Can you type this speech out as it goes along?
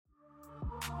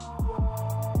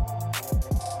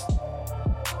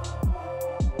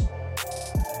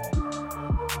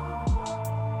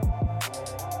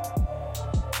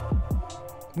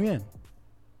We in.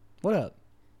 What up?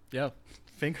 Yeah.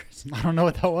 Fingers. I don't know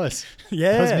what that was.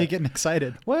 Yeah. That was me getting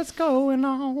excited. What's going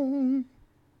on?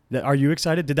 Are you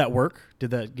excited? Did that work?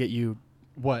 Did that get you?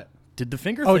 What? Did the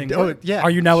finger thing work? Yeah. Are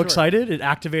you now sure. excited? It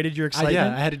activated your excitement?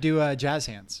 Yeah, I had to do jazz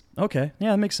hands. Okay.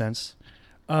 Yeah, that makes sense.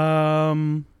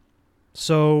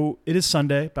 So it is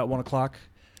Sunday, about 1 o'clock.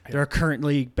 Yeah. There are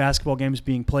currently basketball games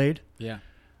being played. Yeah.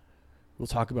 We'll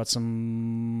talk about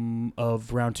some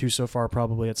of round 2 so far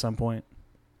probably at some point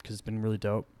because it's been really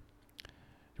dope.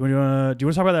 Do you want to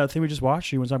talk about that thing we just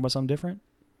watched? Or you want to talk about something different?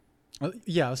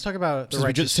 Yeah, let's talk about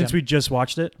Since we just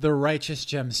watched it. The Righteous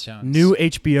Gemstones. New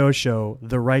HBO show,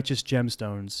 The Righteous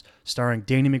Gemstones, starring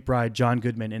Danny McBride, John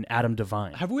Goodman, and Adam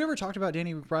Devine. Have we ever talked about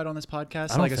Danny McBride on this podcast? I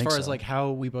don't Like as think far as so. like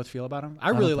how we both feel about him? I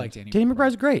really like Danny. Danny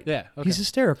McBride's great. Yeah. Okay. He's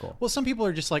hysterical. Well, some people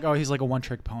are just like, oh, he's like a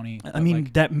one-trick pony. I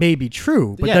mean, that may be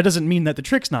true, but Yeah. that doesn't mean that the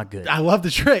trick's not good. I love the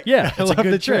trick. Yeah, I it's a love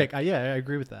good the trick. trick. Yeah, I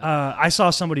agree with that. I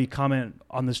saw somebody comment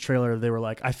on this trailer. They were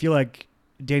like, I feel like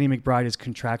Danny McBride is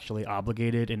contractually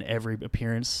obligated in every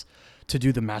appearance to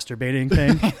do the masturbating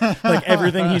thing. Like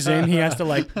everything he's in, he has to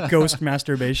like ghost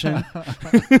masturbation.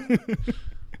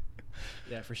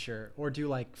 Yeah, for sure. Or do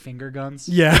like finger guns.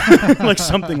 Yeah, like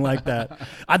something like that.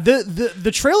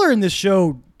 The trailer in this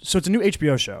show, so it's a new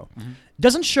HBO show,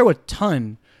 doesn't show a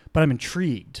ton, but I'm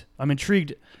intrigued. I'm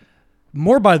intrigued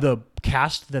more by the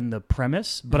cast than the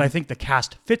premise, but I think the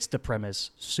cast fits the premise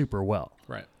super well.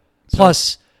 Right.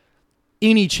 Plus,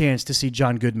 any chance to see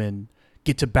John Goodman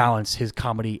get to balance his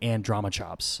comedy and drama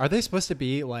chops. Are they supposed to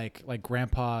be like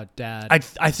grandpa, dad? I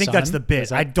think son? that's the bit. Is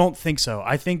that- I don't think so.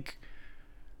 I think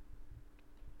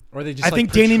Or are they just Danny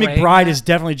portraying McBride that? is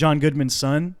definitely John Goodman's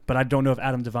son, but I don't know if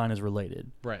Adam Devine is related.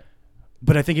 Right.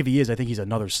 But I think if he is, I think he's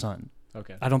another son.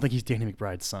 Okay. I don't think he's Danny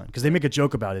McBride's son because they make a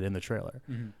joke about it in the trailer.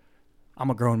 Mm-hmm. I'm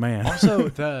a grown man. Also,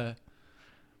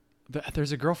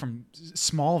 there's a girl from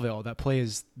Smallville that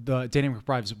plays the Danny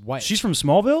McBride's wife. She's from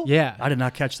Smallville? Yeah. I did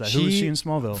not catch that. Who was she in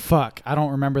Smallville? Fuck, I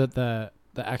don't remember the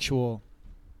actual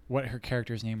what her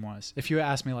character's name was. If you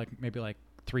asked me maybe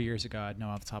 3 years ago, I'd know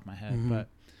off the top of my head. Mm-hmm.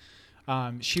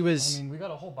 But she was. I mean, we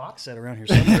got a whole box set around here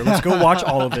somewhere. Let's go watch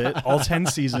all of it, all 10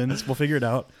 seasons. We'll figure it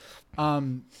out.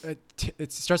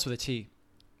 It starts with a T.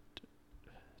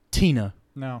 Tina.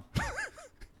 No.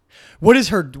 What is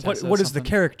her? Tessa What is the something.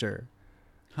 character?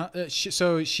 Huh?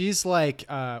 So she's like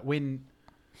when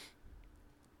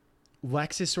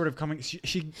Lex is sort of coming.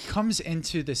 She comes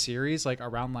into the series like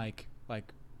around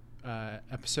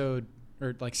episode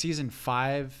or like season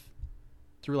 5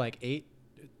 through like 8.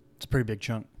 It's a pretty big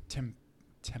chunk. Tim.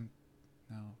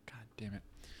 No, god damn it.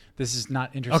 This is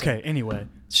not interesting. Okay. Anyway,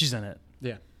 she's in it.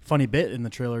 Yeah. Funny bit in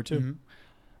the trailer too. Mhm.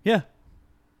 Yeah.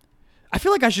 I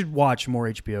feel like I should watch more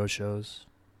HBO shows.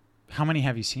 How many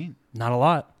have you seen? Not a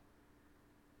lot.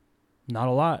 Not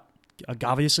a lot.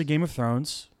 Obviously, Game of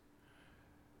Thrones.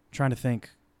 Trying to think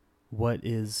what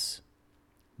is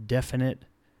definite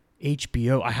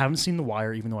HBO. I haven't seen The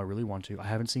Wire, even though I really want to. I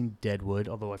haven't seen Deadwood,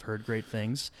 although I've heard great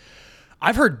things.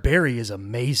 I've heard Barry is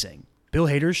amazing. Bill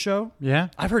Hader's show. Yeah.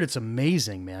 I've heard it's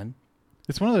amazing, man.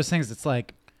 It's one of those things that's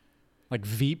like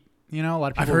Veep. You know, a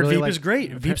lot of people. I've heard really Veep like, is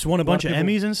great. Veep's won a bunch of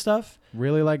Emmys and stuff.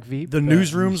 Really like Veep. The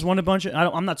Newsroom's won a bunch of.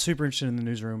 I'm not super interested in the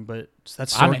Newsroom, but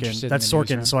that's I'm Sorkin. interested in That's the Sorkin,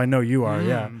 Newsroom. so I know you are.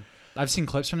 Yeah, I've seen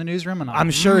clips from the Newsroom, and I'm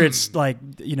sure it's like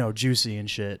juicy and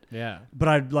shit. Yeah. But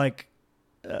I'd like.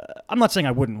 I'm not saying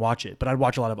I wouldn't watch it, but I'd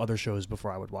watch a lot of other shows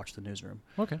before I would watch the Newsroom.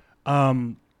 Okay.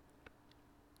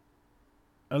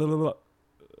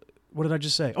 What did I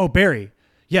just say? Oh, Barry.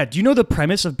 Yeah. Do you know the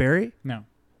premise of Barry? No.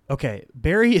 Okay.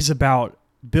 Barry is about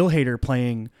Bill Hader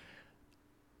playing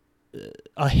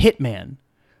a hitman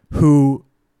who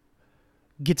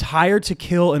gets hired to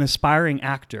kill an aspiring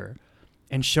actor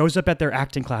and shows up at their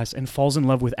acting class and falls in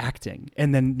love with acting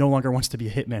and then no longer wants to be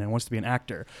a hitman and wants to be an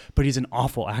actor, but he's an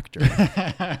awful actor.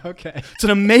 Okay. It's an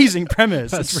amazing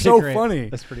premise. That's It's pretty so great. funny.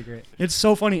 That's pretty great. It's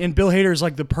so funny. And Bill Hader is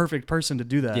like the perfect person to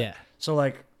do that. Yeah. So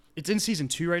like it's in season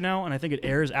 2 right now and I think it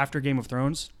airs after Game of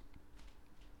Thrones.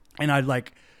 And I'd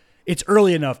like, it's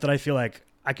early enough that I feel like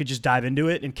I could just dive into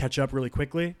it and catch up really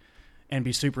quickly and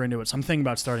be super into it. So I'm thinking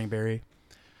about starting Barry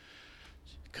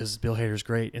because Bill Hader's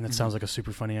great and it sounds like a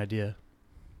super funny idea.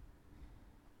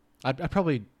 I'd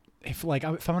probably if I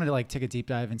wanted to like take a deep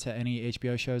dive into any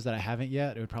HBO shows that I haven't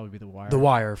yet, it would probably be The Wire. The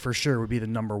Wire for sure would be the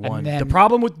number one. then- The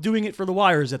problem with doing it for The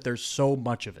Wire is that there's so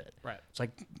much of it. Right. It's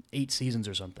like 8 seasons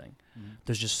or something.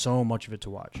 There's just so much of it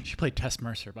to watch. She played Tess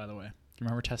Mercer, by the way. Do you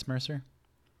remember Tess Mercer?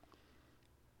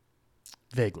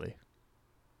 Vaguely.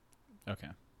 Okay.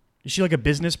 Is she like a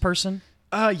business person?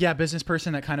 Yeah, business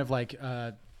person that kind of like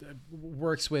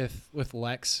works with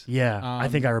Lex. Yeah, I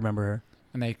think I remember her.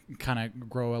 And they kind of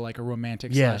grow like a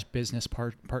romantic Yeah. / business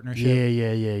partnership.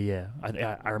 Yeah.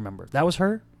 I remember. That was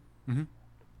her? Mm-hmm.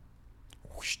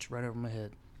 Whoosh, right over my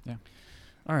head. Yeah.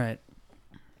 All right.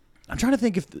 I'm trying to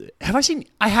think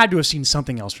I had to have seen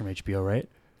something else from HBO, right?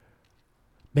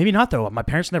 Maybe not though. My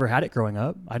parents never had it growing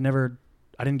up. I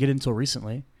didn't get it until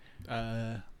recently.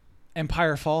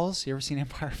 Empire Falls. You ever seen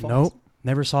Empire Falls? Nope.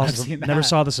 Never saw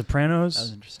The Sopranos. That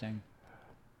was interesting.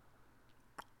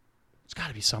 It's got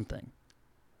to be something.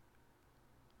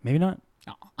 Maybe not.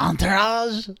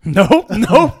 Entourage. Nope.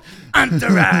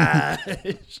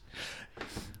 Entourage.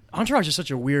 Entourage is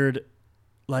such a weird,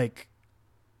 like,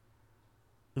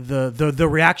 the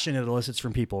reaction it elicits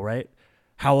from people, right?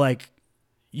 How, like,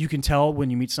 you can tell when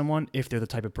you meet someone if they're the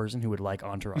type of person who would like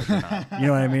Entourage or not. You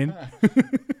know what I mean?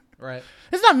 Right.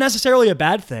 It's not necessarily a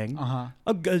bad thing.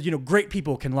 Uh-huh. Great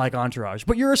people can like Entourage,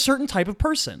 but you're a certain type of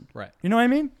person. Right. You know what I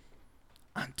mean?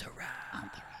 Entourage.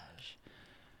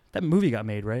 That movie got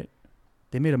made, right?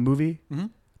 They made a movie. Mm-hmm.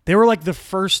 They were like the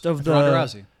first of the... Ronda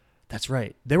Rousey. That's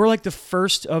right. They were like the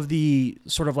first of the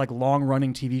sort of like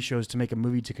long-running TV shows to make a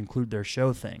movie to conclude their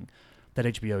show thing that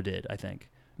HBO did, I think.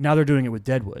 Now they're doing it with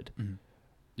Deadwood. Mm-hmm.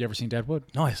 You ever seen Deadwood?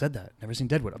 No, I said that. Never seen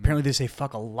Deadwood. Apparently they say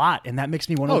fuck a lot, and that makes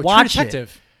me want to watch True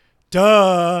Detective. it.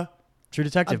 Duh. True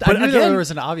Detective. I knew there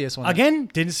was an obvious one. Again,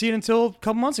 didn't see it until a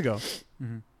couple months ago.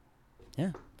 Mm-hmm.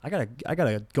 Yeah. I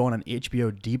gotta go on an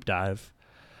HBO deep dive.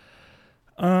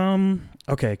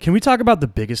 Okay, can we talk about the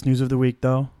biggest news of the week,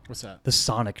 though? What's that? The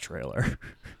Sonic trailer.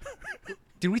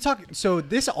 Did we talk? So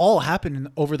this all happened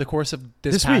over the course of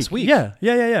this past week. Yeah.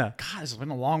 God, it's been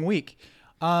a long week.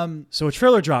 So a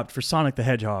trailer dropped for Sonic the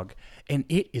Hedgehog, and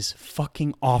it is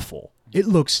fucking awful. It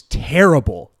looks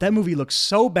terrible. That movie looks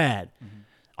so bad. Mm-hmm.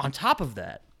 On top of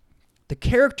that, the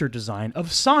character design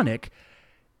of Sonic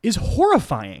is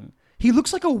horrifying. He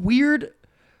looks like a weird...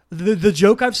 The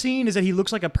joke I've seen is that he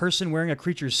looks like a person wearing a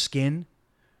creature's skin,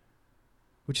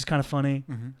 which is kind of funny.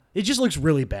 Mm-hmm. It just looks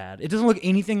really bad. It doesn't look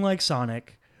anything like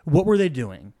Sonic. What were they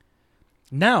doing?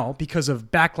 Now, because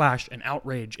of backlash and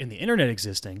outrage in the internet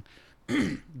existing,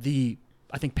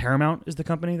 I think Paramount is the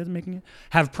company that's making it,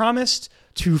 have promised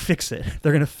to fix it.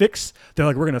 They're going to fix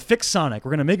Sonic.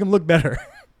 We're going to make him look better.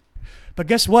 But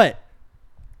guess what?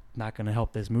 Not going to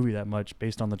help this movie that much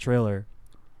based on the trailer.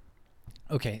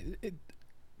 Okay.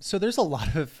 So there's a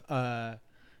lot of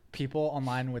people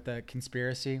online with a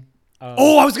conspiracy.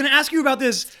 I was going to ask you about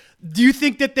this. Do you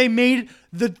think that they made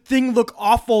the thing look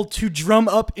awful to drum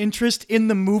up interest in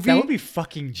the movie? That would be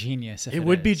fucking genius. It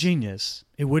would be genius.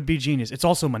 It would be genius. It's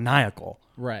also maniacal.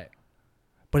 Right.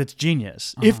 But it's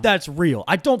genius. Uh-huh. If that's real.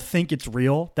 I don't think it's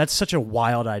real. That's such a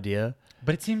wild idea.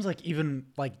 But it seems like even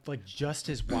like just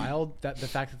as wild that the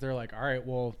fact that they're like, all right,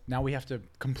 well, now we have to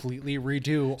completely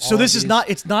redo. So this is not.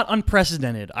 It's not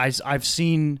unprecedented. I've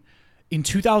seen in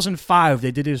 2005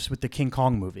 they did this with the King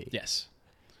Kong movie. Yes.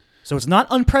 So it's not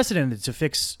unprecedented to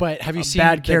fix. But have you seen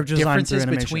bad the character design differences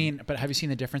through between? animation? But have you seen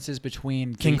the differences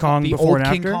between King Kong the before old and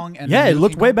King after? Kong and yeah, the it new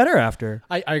looked King way Kong? better after.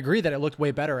 I agree that it looked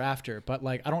way better after, but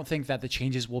like I don't think that the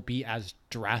changes will be as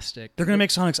drastic. They're gonna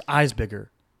make Sonic's eyes bigger.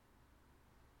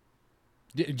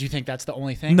 Do you think that's the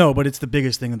only thing? No, but it's the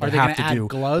biggest thing that they have to add do.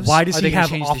 Gloves? Why does Are he they gonna have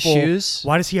change awful the shoes?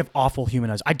 Why does he have awful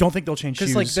human eyes? I don't think they'll change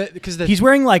shoes. Because he's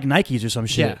wearing like Nikes or some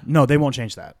shit. Yeah. No, they won't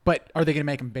change that. But are they going to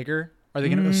make him bigger? Are they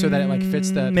going to so that it like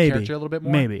fits the character a little bit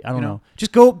more? Maybe. I don't know.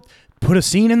 Just go put a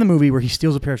scene in the movie where he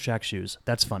steals a pair of Shaq's shoes.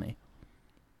 That's funny.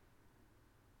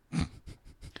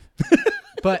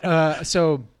 But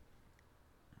so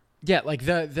yeah, like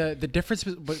the difference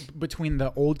between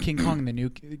the old King Kong and the new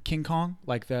King Kong,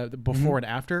 like the before and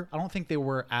after, I don't think they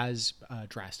were as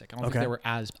drastic. I don't think they were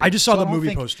as big. I just saw the I don't movie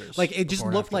think- posters. Like it just before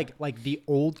and looked after. like the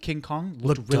old King Kong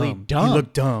looked Looked really dumb. dumb. He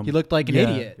looked dumb. He looked like an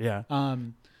idiot. Yeah.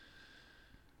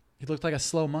 He looked like a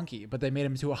slow monkey, but they made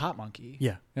him into a hot monkey.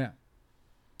 Yeah. Yeah.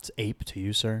 It's ape to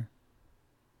you, sir.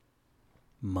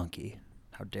 Monkey.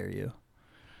 How dare you?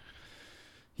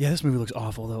 Yeah, this movie looks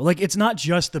awful, though. Like, it's not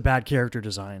just the bad character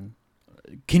design.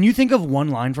 Can you think of one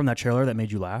line from that trailer that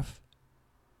made you laugh?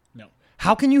 No.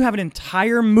 How can you have an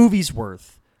entire movie's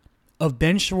worth of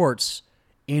Ben Schwartz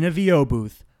in a VO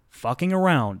booth fucking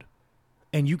around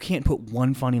and you can't put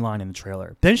one funny line in the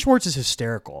trailer? Ben Schwartz is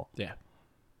hysterical. Yeah.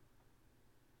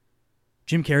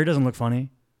 Jim Carrey doesn't look funny.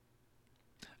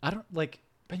 I don't like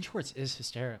Ben Schwartz is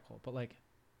hysterical, but like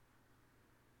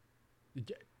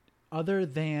other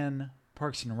than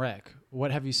Parks and Rec,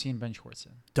 what have you seen Ben Schwartz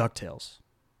in? DuckTales.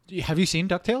 Have you seen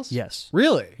DuckTales? Yes.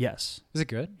 Really? Yes. Is it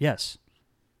good? Yes.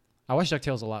 I watched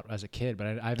DuckTales a lot as a kid, but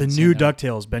I The haven't new seen that.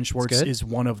 DuckTales, Ben Schwartz good? is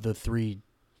one of the three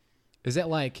Is it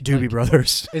like Doobie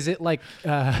Brothers. Is it like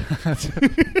did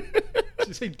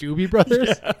you say Doobie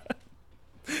Brothers? Yeah.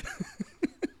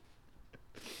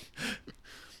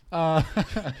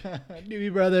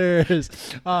 Doobie Brothers.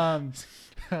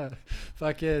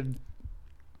 Fucking.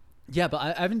 Yeah, but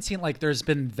I haven't seen like there's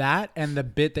been that and the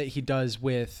bit that he does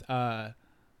with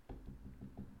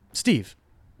Steve.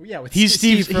 yeah, with He's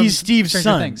Steve. from He's Steve's Stranger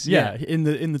son. Things. Yeah, in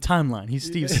the timeline, he's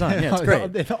Steve's son. Yeah, it's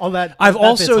great. All that. I've that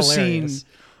also bit's seen. hilarious.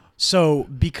 So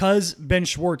because Ben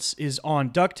Schwartz is on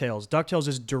DuckTales, DuckTales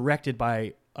is directed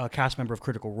by a cast member of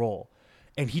Critical Role,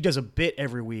 and he does a bit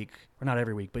every week, or not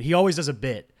every week, but he always does a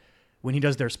bit when he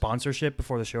does their sponsorship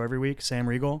before the show every week. Sam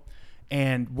Riegel,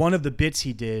 and one of the bits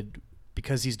he did,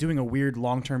 because he's doing a weird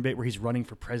long-term bit where he's running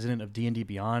for president of D&D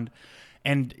Beyond,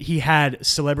 and he had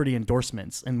celebrity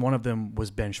endorsements, and one of them was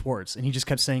Ben Schwartz, and he just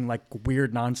kept saying like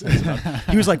weird nonsense.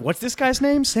 He was like, "What's this guy's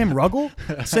name? Sam Ruggle?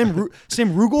 Sam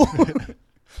Rugel?"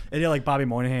 And yeah, like Bobby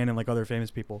Moynihan and like other famous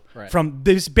people from.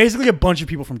 There's basically a bunch of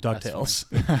people from DuckTales.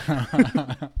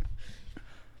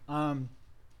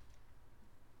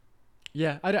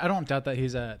 Yeah, I don't doubt that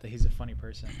he's a funny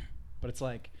person, but it's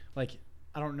like I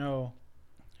don't know.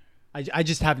 I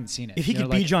just haven't seen it. If he you know,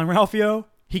 could be John Ralphio,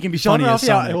 he can be John funny as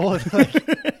Sonic. Ralphio, well, like,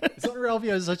 John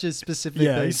Ralphio is such a specific.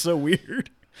 Yeah, thing. he's so weird.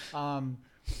 Yeah,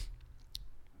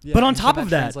 but on and top so of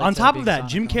that, Sonic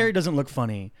Jim on Carrey it. doesn't look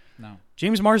funny. No.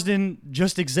 James Marsden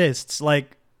just exists.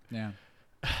 Like, Yeah.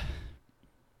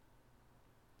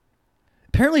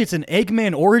 apparently it's an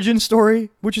Eggman origin story,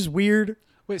 which is weird.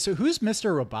 Wait, so who's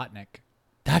Mr. Robotnik?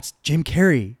 That's Jim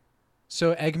Carrey.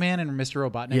 So Eggman and Mr.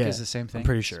 Robotnik is the same thing. I'm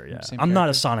pretty sure. Yeah, Same I'm not a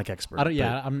character? Sonic expert. I don't.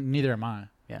 Yeah, but I'm neither am I.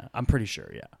 yeah, I'm pretty sure.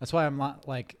 Yeah, That's why I'm not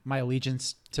like my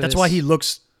allegiance to. that's this, why he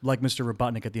looks like Mr.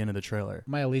 Robotnik at the end of the trailer.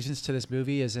 My allegiance to this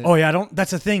movie is. Oh yeah, I don't.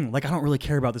 That's the thing. Like, I don't really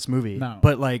care about this movie. No.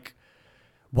 But like,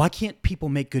 why can't people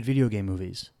make good video game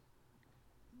movies?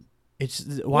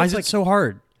 Why is it like- so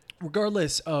hard?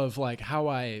 regardless of like how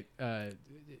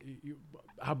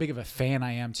how big of a fan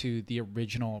I am to the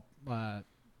original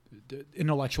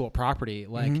intellectual property,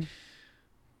 like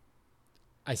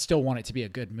I still want it to be a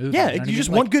good movie. Yeah, you know what I you mean? just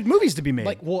Like- want good movies to be made.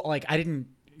 like I didn't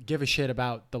give a shit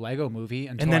about the Lego movie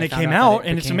until And then I it found came that out, it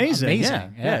and it's became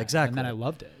amazing. Yeah, exactly. And then I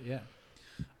loved it.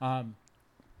 Yeah.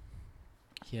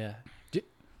 Yeah.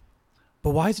 But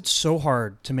why is it so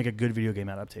hard to make a good video game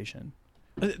adaptation?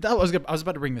 I was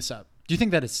about to bring this up. Do you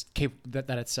think that it's that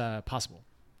it's possible?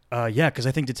 Yeah, because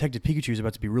I think Detective Pikachu is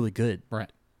about to be really good. Right.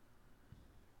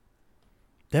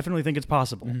 Definitely think it's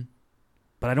possible. Mm-hmm.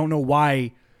 But I don't know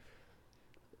why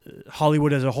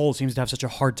Hollywood as a whole seems to have such a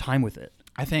hard time with it.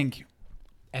 I think,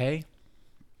 I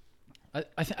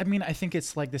think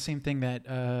it's like the same thing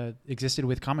that existed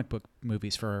with comic book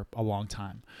movies for a long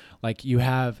time. Like you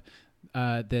have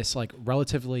this like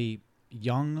relatively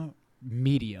young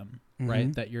medium,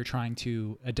 right, that you're trying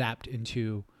to adapt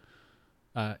into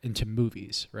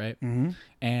movies, right? Mm-hmm.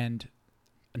 And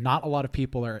not a lot of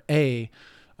people are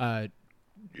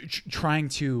trying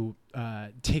to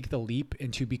take the leap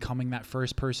into becoming that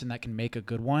first person that can make a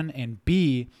good one, and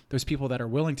B, those people that are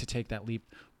willing to take that leap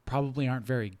probably aren't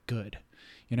very good.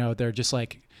 You know, they're just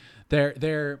like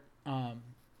there's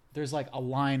like a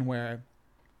line where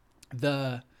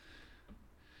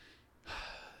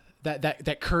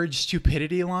that courage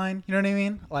stupidity line, you know what I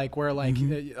mean? Like where like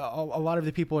a lot of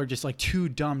the people are just like too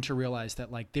dumb to realize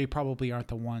that like they probably aren't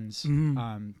the ones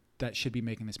that should be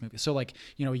making this movie. So like,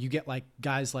 you know, you get like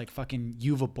guys like fucking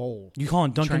Yuva Bowl. You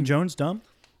calling Duncan Jones dumb?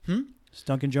 Is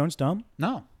Duncan Jones dumb?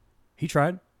 No. He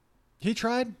tried. He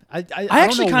tried. I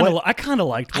actually kind of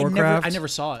liked Warcraft. I never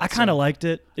saw it. I kind of liked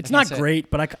it. It's not great,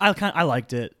 but I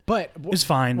liked it. But it's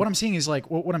fine. What I'm saying is like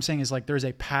what I'm saying is like there's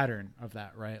a pattern of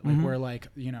that, right? Like where like,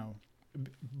 you know,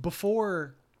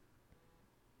 before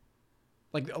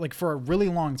like for a really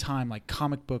long time, like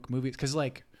comic book movies, because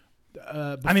like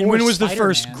I mean, when was the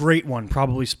first Spider-Man- great one?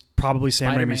 Probably Sam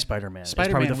Raimi's Spider-Man. It's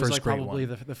probably the was first like great probably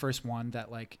one. the first one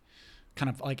that like kind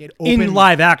of like it opened In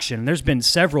live action, there's been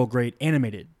several great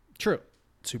animated True.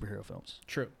 superhero films.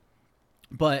 True.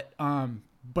 But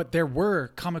there were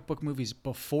comic book movies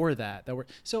before that were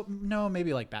no,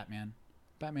 maybe like Batman.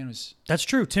 Batman was That's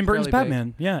true. Tim Burton's Fairly big.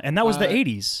 Batman. Yeah, and that was the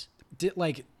 80s.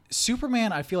 like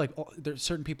Superman. I feel like there's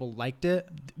certain people liked it.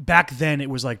 Back then it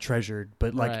was like treasured,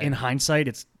 but like Right. in hindsight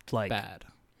it's like Bad.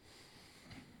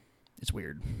 it's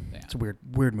weird. Yeah. It's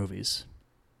weird movies.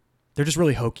 They're just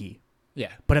really hokey.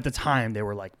 Yeah. But at the time they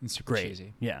were like And super great.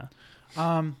 cheesy. Yeah.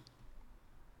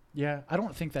 Yeah. I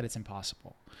don't think that it's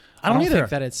impossible. I don't either. think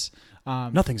that it's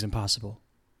Nothing's impossible.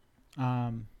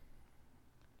 Yeah.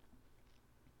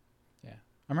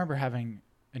 I remember having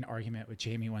an argument with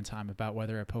Jamie one time about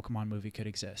whether a Pokemon movie could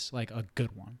exist, like a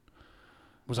good one.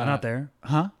 Was I not there?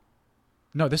 Huh?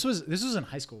 No, this was in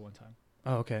high school one time.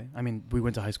 Oh, okay. I mean, we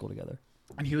went to high school together.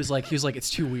 And he was like, it's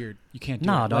too weird. You can't do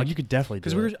Nah, it. dog, Like, you could definitely do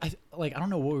because it. we were I don't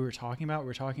know what we were talking about. We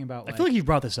were talking about I feel like you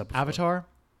brought this up before. Avatar,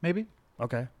 maybe.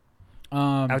 Okay.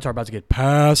 Um, Avatar about to get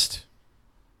passed.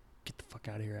 Get the fuck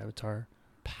out of here, Avatar.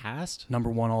 Passed.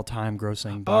 #1 all-time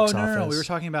grossing Oh box office. no, we were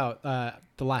talking about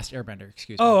The Last Airbender.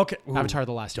 Excuse me. Oh, okay. Ooh, Avatar: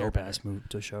 The Last dope Airbender. ass movie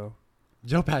to show.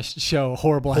 Dope ass show.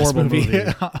 Horrible Horrible movie.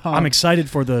 movie. I'm excited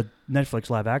for the Netflix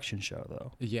live action show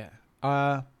though. Yeah.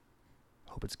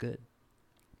 Hope it's good.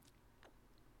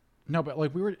 No, but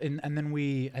like we were, and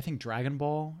then I think Dragon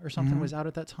Ball or something Mm-hmm. was out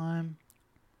at that time.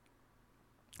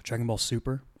 Dragon Ball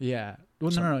Super. Yeah.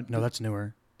 Well, No, that's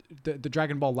newer. The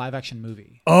Dragon Ball live action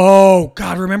movie. Oh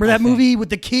God, remember that I think. movie with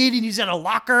the kid and he's at a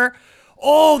locker?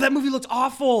 Oh, that movie looked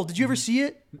awful. Did you ever see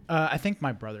it? I think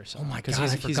my brother saw. Oh my it, God, 'cause I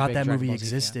he's a forgot big that Dragon movie Ball Z fan.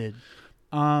 existed.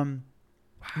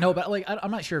 No, but like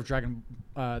I'm not sure if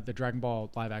the Dragon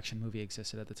Ball live action movie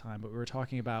existed at the time, but we were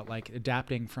talking about like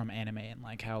adapting from anime and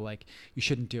like how like you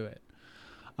shouldn't do it.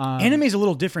 Anime is a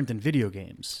little different than video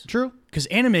games. True, Because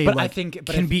anime but like, I think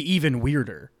can be even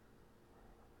weirder.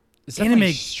 it's definitely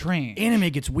anime- strange. Anime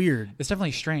gets weird. It's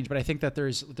definitely strange, but I think that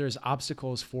there's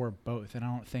obstacles for both, and I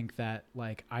don't think that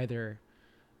like either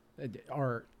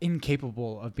are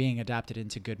incapable of being adapted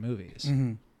into good movies.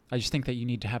 Mm-hmm. I just think that you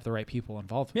need to have the right people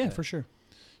involved. With Yeah, it. for sure.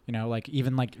 You know, like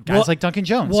even like guys Well- like Duncan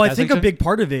Jones. Well, I guys think like a big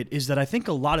part of it is that I think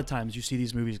a lot of times you see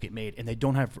these movies get made and they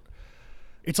don't have.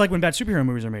 It's like when bad superhero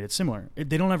movies are made. It's similar.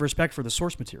 They don't have respect for the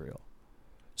source material,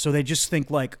 so they just think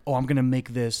like, "Oh, I'm gonna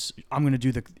make this. I'm gonna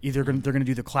do they're gonna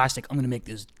do the classic. I'm gonna make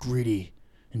this gritty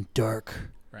and dark,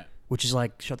 Right. which is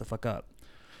like, shut the fuck up."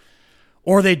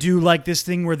 Or they do like this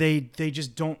thing where they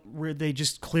just don't. Where they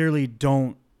just clearly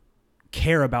don't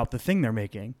care about the thing they're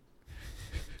making.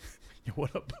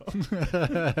 What up,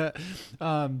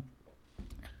 bro?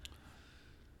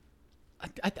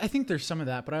 I think there's some of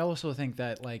that, but I also think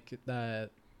that like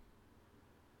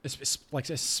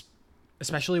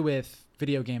especially with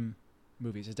video game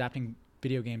movies, adapting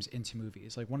video games into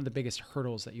movies, like one of the biggest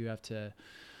hurdles that you have to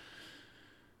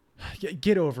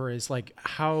get over is like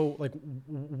how like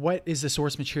what is the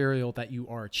source material that you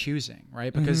are choosing,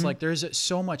 right? Because like there's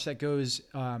so much that goes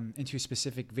into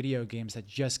specific video games that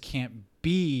just can't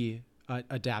be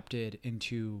adapted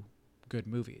into good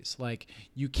movies. Like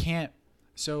you can't.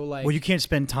 So like, Well, you can't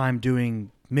spend time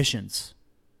doing missions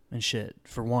and shit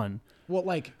for one. well,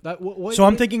 like that. What, So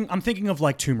I'm thinking of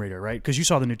like Tomb Raider, right? Because you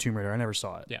saw the new Tomb Raider. I never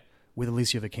saw it. Yeah. With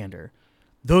Alicia Vikander.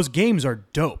 Those games are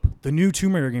dope. The new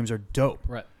Tomb Raider games are dope.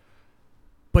 right.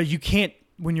 But you can't,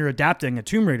 when you're adapting a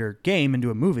Tomb Raider game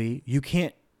into a movie, you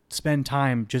can't spend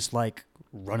time just like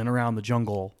running around the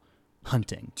jungle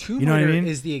hunting. Tomb you know Raider what I mean?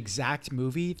 is the exact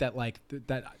movie that like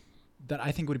that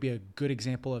I think would be a good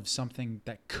example of something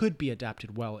that could be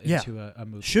adapted well into a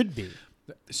movie. Should be.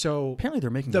 So Apparently they're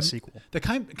making a sequel. the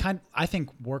kind I think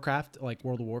Warcraft, like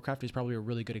World of Warcraft, is probably a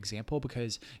really good example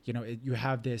because you know you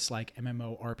have this like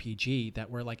MMORPG that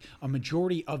where like a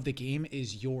majority of the game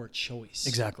is your choice.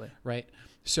 Exactly. Right.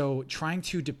 So trying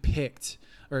to depict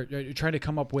or trying to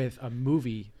come up with a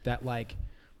movie that like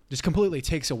just completely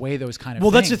takes away those kind of Well,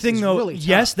 that's the things thing, is though. really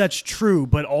Yes, tough. that's true,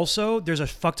 but also there's a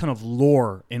fuck ton of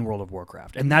lore in World of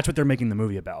Warcraft, and that's what they're making the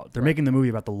movie about. They're making the movie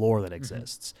about the lore that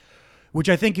exists, which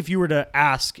I think if you were to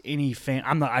ask any fan,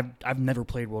 I've never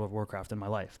played World of Warcraft in my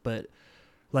life, but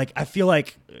like I feel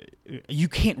like you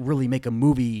can't really make a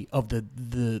movie of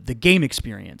the game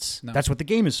experience. No. That's what the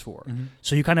game is for.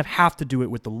 So you kind of have to do it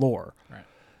with the lore. Right.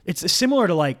 It's similar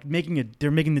to like they're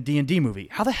making the D&D movie.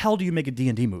 How the hell do you make a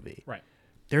D&D movie? Right.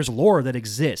 There's lore that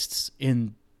exists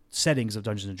in settings of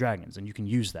Dungeons and Dragons, and you can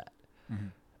use that. I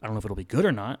don't know if it'll be good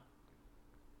or not.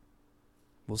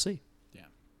 We'll see. Yeah.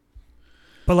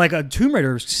 But like a Tomb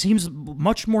Raider seems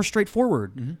much more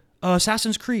straightforward.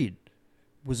 Assassin's Creed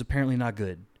was apparently not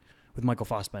good with Michael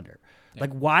Fassbender. Yeah.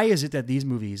 Like, why is it that these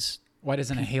movies? Why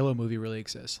doesn't a Halo movie really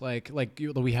exist? Like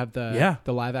we have the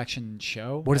live action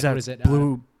show. What is that? What is it?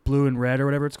 Blue and red or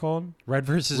whatever it's called. Red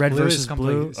versus Red Blue versus is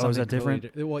completely Blue? Oh, is that something completely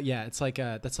different? Well, yeah, it's like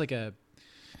that's like an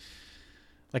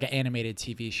animated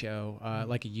TV show,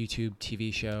 like a YouTube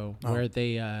TV show where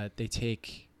they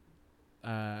take.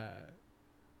 I'm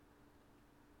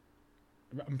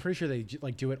pretty sure they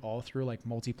like do it all through like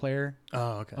multiplayer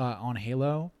Oh, okay. on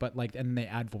Halo, but like and they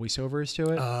add voiceovers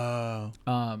to it.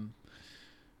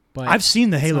 But I've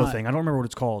seen the it's Halo not- thing. I don't remember what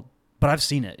it's called, but I've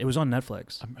seen it. It was on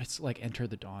Netflix. It's like Enter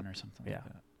the Dawn or something. Yeah. Like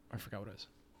that. I forgot what it is.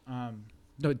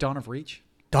 No, Dawn of Reach.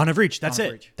 Dawn of Reach. That's Dawn it.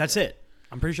 of Reach. That's it.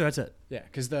 I'm pretty sure that's it. Yeah,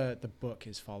 because the book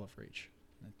is Fall of Reach.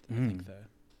 I think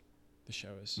the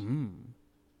show is.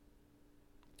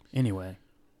 Anyway,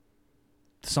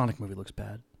 the Sonic movie looks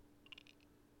bad.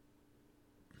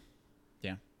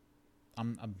 Yeah,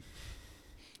 I'm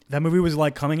that movie was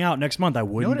like coming out next month, I You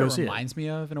know wouldn't what go it see it. reminds me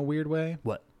of in a weird way?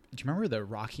 What? Do you remember the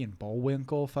Rocky and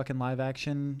Bullwinkle fucking live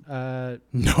action?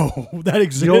 No, that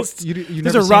exists. You There's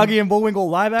never a seen- Rocky and Bullwinkle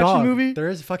live action Dog, movie. There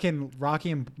is fucking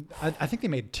Rocky and I think they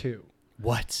made 2.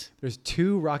 What? There's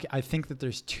 2 Rocky. I think that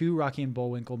there's 2 Rocky and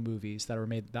Bullwinkle movies that were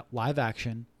made that live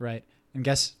action, right? And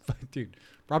guess, dude,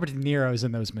 Robert De Niro's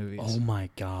in those movies. Oh my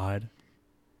god.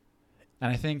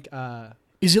 And I think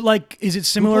Is it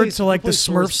similar to like the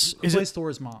Smurfs? Smurfs? Who Is plays it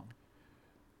Thor's mom?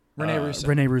 Renee Russo.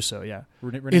 Renee Russo, yeah.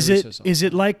 Renee Is Russo's son.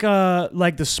 it like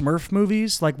the Smurf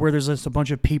movies, like where there's just a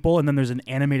bunch of people and then there's an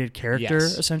animated character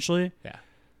Yes. essentially? Yeah.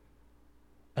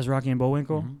 As Rocky and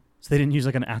Bullwinkle? Mhm. So they didn't use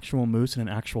like an actual moose and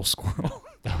an actual squirrel.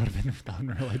 That would have been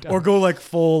really dumb. Or go like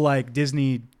full like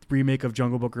Disney remake of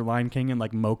Jungle Book or Lion King and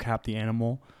like mocap the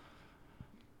animal.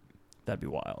 That'd be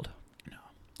wild.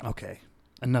 No. Okay.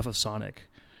 Enough of Sonic.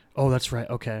 Oh, that's right.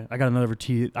 Okay. I got another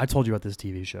I told you about this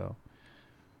TV show.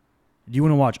 Do you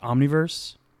want to watch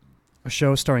Omniverse? A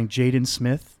show starring Jaden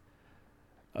Smith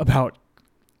about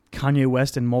Kanye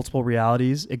West in multiple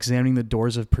realities, examining the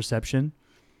doors of perception.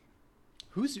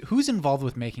 Who's involved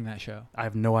with making that show? I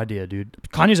have no idea, dude.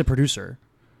 Kanye's a producer.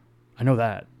 I know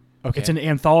that. Okay. It's an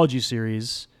anthology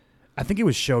series. I think it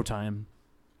was Showtime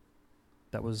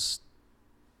that was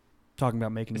talking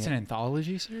about making It's it. an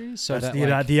anthology series, so That's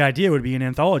that the idea would be an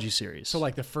anthology series. so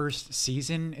like the first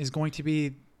season is going to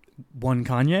be one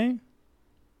Kanye,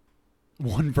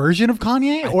 one version of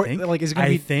Kanye, or think. like is it going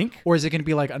to I be, think. or is it going to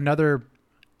be like another?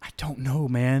 I don't know,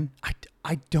 man.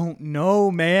 I don't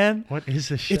know, man. What is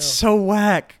this show? It's so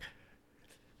whack.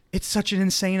 It's such an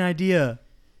insane idea.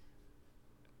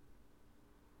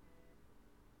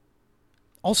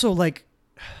 Also, like,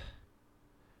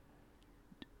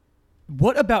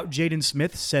 what about Jaden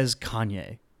Smith says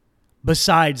Kanye?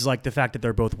 Besides, like, the fact that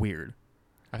they're both weird.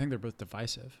 I think they're both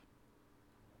divisive.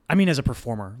 I mean, as a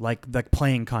performer, like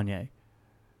playing Kanye.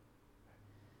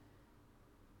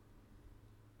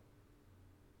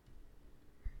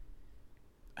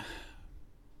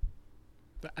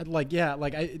 Like yeah,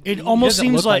 like It almost doesn't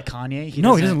seems look like Kanye. He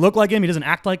doesn't look like him. He doesn't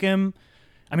act like him.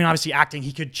 I mean, obviously, acting,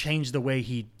 he could change the way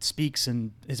he speaks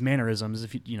and his mannerisms.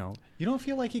 If you know, You don't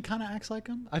feel like he kind of acts like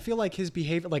him? I feel like his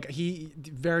behavior, like he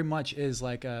very much is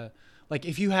like a, like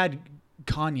if you had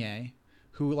Kanye,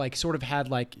 who like sort of had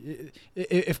like,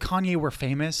 if Kanye were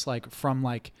famous, like from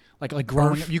like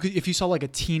growing up, you could, if you saw like a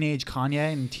teenage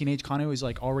Kanye and teenage Kanye was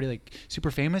like already like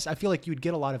super famous, I feel like you'd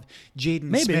get a lot of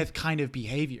Jaden Smith kind of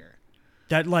behavior.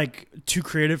 that like too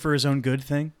creative for his own good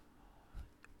thing.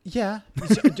 Yeah,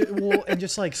 well, and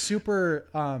just like super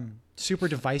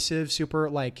divisive, super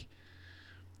like.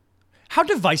 How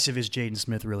divisive is Jaden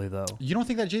Smith really, though? You don't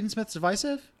think that Jaden Smith's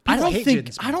divisive? I People hate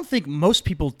Jaden Smith. I don't think most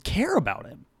people care about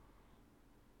him.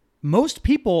 Most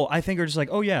people, I think, are just like,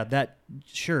 oh yeah, that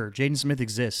sure, Jaden Smith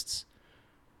exists.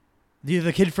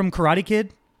 The kid from Karate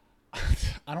Kid,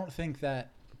 I don't think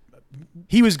that.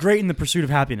 he was great in The Pursuit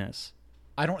of Happiness.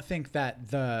 I don't think that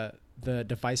the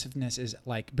divisiveness is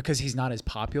like because he's not as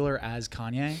popular as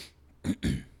Kanye.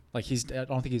 Like I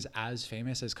don't think he's as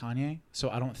famous as Kanye. So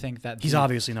I don't think that He's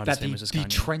obviously not as that famous as the Kanye.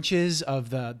 trenches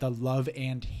of the love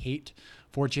and hate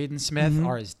for Jaden Smith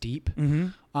are as deep.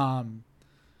 Mm-hmm.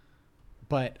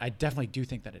 But I definitely do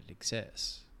think that it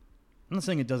exists. I'm not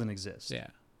saying it doesn't exist. Yeah.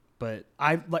 But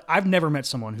I've never met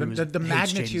someone who The hates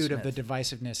magnitude Jaden of the Smith.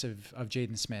 divisiveness of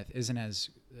Jaden Smith isn't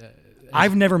as.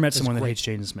 I've never met as someone that great. hates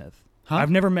Jaden Smith. Huh? I've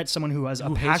never met someone who has Who a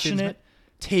hates Jaden passionate Smith?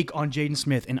 take on Jaden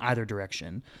Smith in either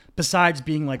direction. Besides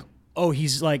being like, oh,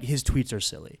 he's like his tweets are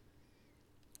silly.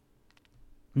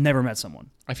 Never met someone.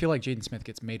 I feel like Jaden Smith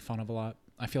gets made fun of a lot.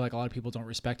 I feel like a lot of people don't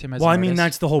respect him as. Well, an I mean, artist.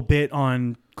 that's the whole bit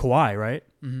on Kawhi, right?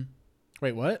 Mm-hmm.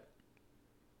 Wait, what?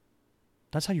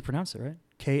 That's how you pronounce it, right?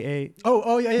 K-A...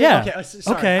 Oh, yeah. Yeah. Okay,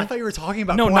 sorry. Okay. I thought you were talking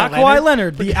about No, Kawhi not Leonard. Kawhi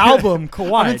Leonard. The album, I'm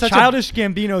Kawhi. in such a- Childish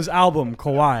Gambino's album,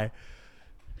 Kawhi.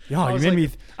 Yo, I you was made like- me...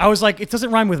 I was like, it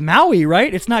doesn't rhyme with Maui,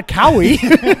 right? It's not Cowie.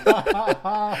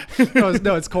 no,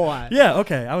 it's Kawhi. Yeah,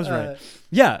 okay. I was right. Uh,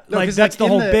 Yeah, no, like 'cause, that's like, the in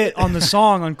whole the- bit on the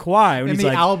song on Kawhi. When In he's the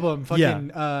like, album, fucking,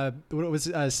 what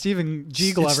was Stephen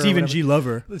G. Glover? Stephen G.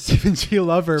 Lover. Stephen G.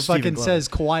 Lover Stephen fucking Glover. says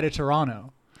Kawhi to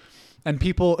Toronto. And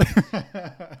people...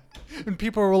 and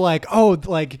people were like, oh,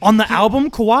 like... On the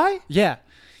album, Kawhi? Yeah.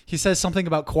 He says something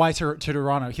about Kawhi to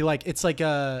Toronto. He like... It's like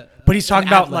a... But he's talking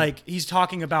an about ad-lib. like... He's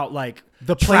talking about like...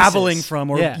 The traveling places.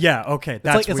 from... Or, Yeah. okay. It's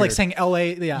That's like, it's like weird. saying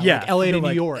L.A. Yeah, Yeah. like L.A. to New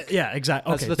like- York. Yeah,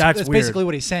 exactly. Okay, That's weird. basically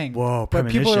what he's saying. Whoa, but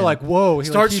people are premonition. like, whoa.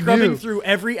 Start he scrubbing knew. through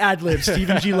every ad lib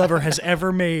Stephen G. Lover has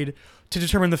ever made to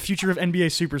determine the future of NBA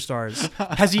superstars.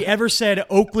 Has he ever said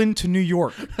Oakland to New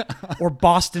York or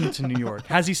Boston to New York?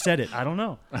 Has he said it? I don't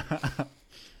know.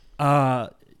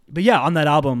 but yeah, on that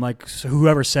album, like so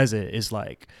whoever says it is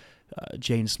like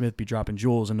Jaden Smith be dropping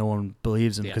jewels, and no one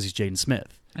believes him because he's Jaden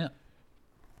Smith. Yeah.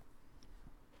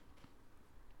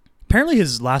 Apparently,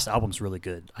 his last album's really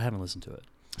good. I haven't listened to it.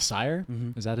 Sire?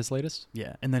 Mm-hmm. Is that his latest?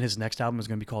 Yeah, and then his next album is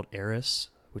going to be called Eris,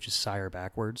 which is Sire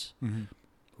backwards. Mm-hmm.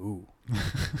 Ooh.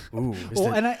 Ooh.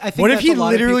 Well, and I think what if that's he a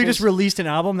lot of literally people's- just released an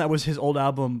album that was his old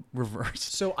album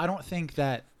reversed? So I don't think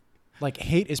that, like,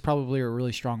 hate is probably a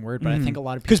really strong word, but I think a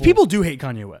lot of people... Because people do hate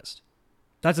Kanye West.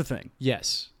 That's the thing.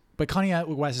 Yes. But Kanye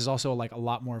West is also, like, a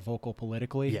lot more vocal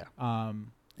politically. Yeah.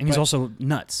 And And he's also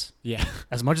nuts. Yeah.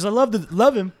 As much as I love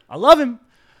him. I love him.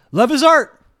 Love his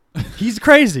art. He's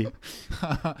crazy.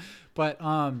 But,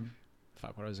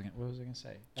 fuck, what was I going to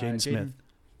say? Jaden Smith.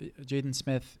 Jaden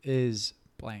Smith is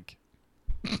blank.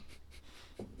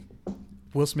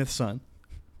 Will Smith's son.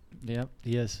 Yep,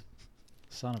 he is.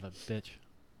 Son of a bitch.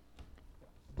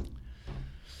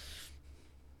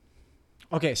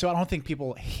 Okay, so I don't think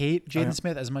people hate Jaden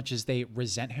Smith as much as they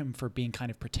resent him for being kind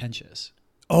of pretentious.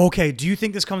 Okay, do you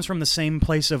think this comes from the same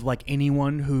place of like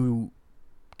anyone who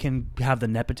can have the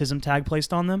nepotism tag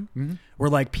placed on them? Mm-hmm. Where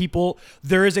like people,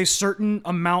 there is a certain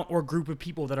amount or group of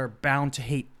people that are bound to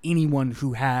hate anyone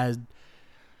who has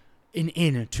an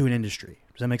in to an industry.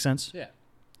 Does that make sense? Yeah.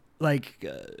 Like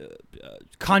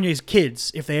Kanye's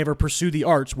kids, if they ever pursue the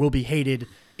arts, will be hated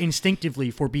instinctively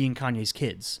for being Kanye's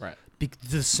kids. Right.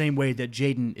 The same way that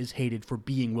Jaden is hated for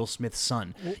being Will Smith's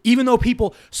son. Even though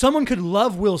someone could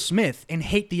love Will Smith and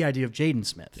hate the idea of Jaden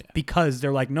Smith because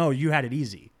they're like, no, you had it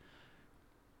easy.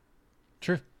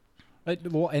 True. But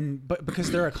because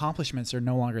their accomplishments are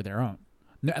no longer their own.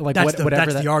 No, like that's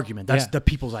whatever the argument. That's the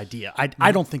people's idea.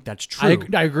 I don't think that's true.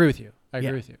 I agree with you. I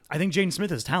agree with you. I think Jaden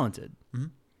Smith is talented. Mm-hmm.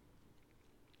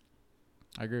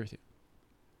 I agree with you.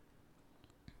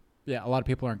 Yeah, a lot of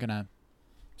people aren't gonna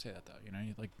say that though. You know,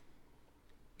 like.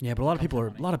 Yeah, but a lot of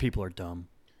people are dumb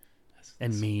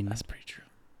and mean. That's pretty true.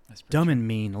 Dumb and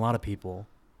mean. A lot of people.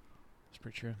 That's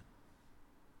pretty true.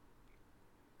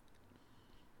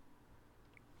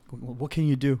 What can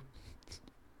you do?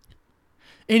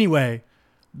 Anyway,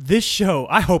 this show,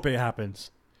 I hope it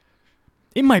happens.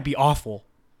 It might be awful.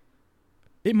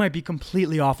 It might be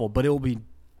completely awful, but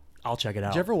I'll check it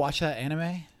out. Did you ever watch that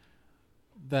anime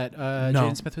that No,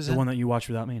 Jaden Smith was the in? one that you watched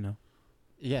without me? No.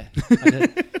 Yeah, I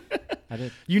did. I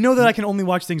did. You know that I can only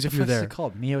watch things if you're What's there. it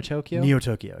called? Neo Tokyo? Neo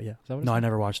Tokyo, yeah. that what No, it's I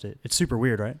never watched it. It's super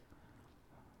weird, right?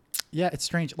 Yeah, it's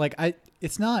strange. Like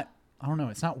it's not, I don't know,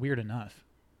 it's not weird enough.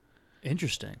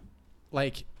 Interesting.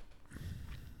 Like,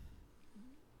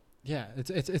 yeah,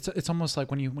 it's almost like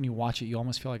when you watch it, you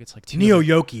almost feel like it's like Neo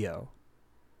Yokio.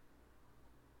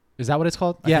 Is that what it's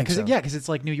called? I Yeah, think so. because it's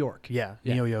like New York. Yeah,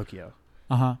 Neo Yokio.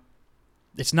 Uh-huh.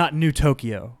 It's not New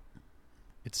Tokyo.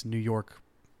 It's New York,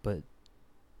 but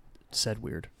said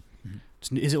weird.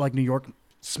 Mm-hmm. Is it like New York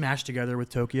smashed together with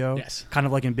Tokyo? Yes. Kind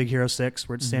of like in Big Hero 6,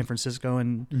 where it's San Francisco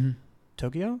and Mm-hmm.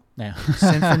 Tokyo? Yeah.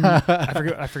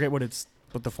 I forget what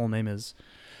the full name is.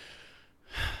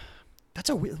 That's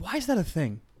why is that a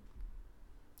thing?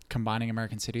 Combining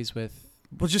American cities with...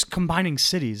 Well, just combining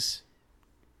cities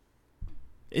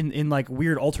in like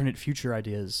weird alternate future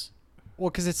ideas. Well,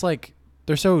 because it's like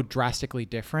they're so drastically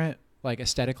different, like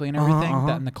aesthetically and everything,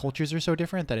 that and the cultures are so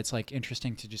different that it's like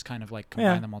interesting to just kind of like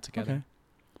combine them all together. Okay.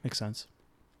 Makes sense.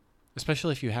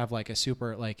 Especially if you have like a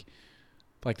super like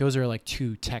those are like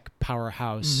two tech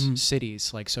powerhouse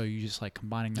cities, like so you just like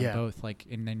combining them both, like,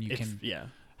 and then you can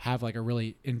have like a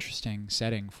really interesting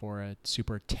setting for a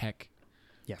super tech.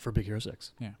 Yeah, for Big Hero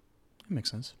 6. Yeah, that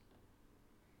makes sense.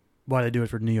 Why they do it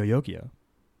for Neo Yokio?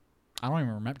 I don't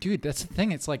even remember, dude. That's the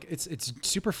thing. It's like it's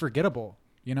super forgettable.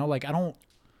 You know, like I don't.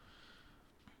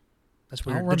 That's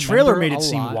weird. The trailer made it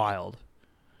seem wild.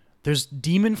 There's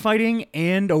demon fighting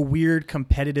and a weird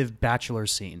competitive bachelor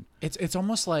scene. It's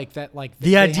almost like that. Like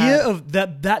the idea of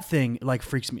that thing like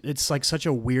freaks me. It's like such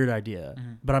a weird idea,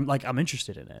 but I'm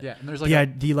interested in it. Yeah, and there's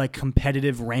like the like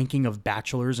competitive ranking of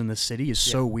bachelors in the city is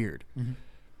so weird. Mm-hmm.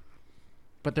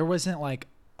 But there wasn't like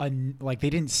they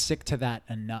didn't stick to that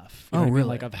enough. You know what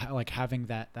really? I mean? Like of having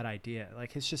that idea.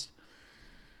 Like it's just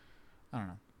I don't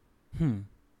know.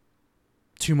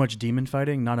 Too much demon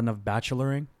fighting, not enough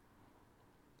bacheloring.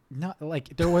 Not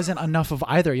like there wasn't enough of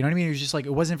either. You know what I mean? It was just like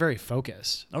it wasn't very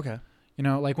focused. Okay. You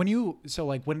know, like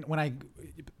when I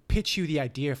pitch you the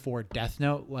idea for Death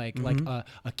Note, like a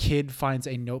kid finds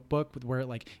a notebook where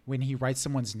like when he writes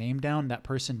someone's name down, that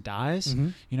person dies.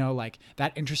 You know, like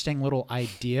that interesting little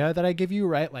idea that I give you,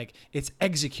 right? Like it's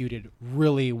executed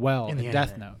really well in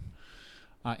Death Note,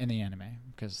 in the anime,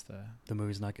 because the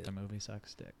movie's not good. The movie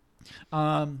sucks dick.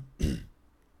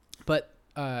 But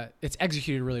it's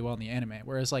executed really well in the anime.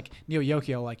 Whereas like Neo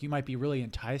Yokio, like you might be really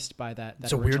enticed by that.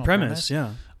 It's a weird original premise,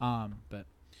 yeah. But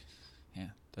yeah,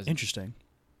 Interesting.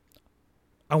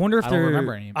 I wonder if I don't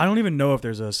remember any. I don't even know if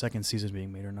there's a second season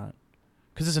being made or not.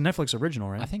 Because it's a Netflix original,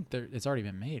 right? I think it's already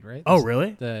been made, right? Oh,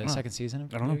 really? The second season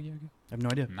of I don't know. Neo Yokio? I have no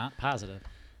idea. Not positive.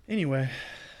 Anyway, is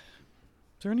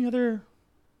there any other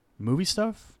movie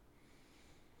stuff?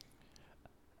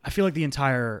 I feel like the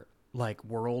entire like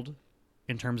world,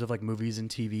 in terms of like movies and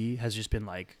TV, has just been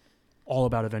like all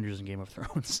about Avengers and Game of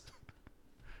Thrones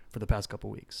for the past couple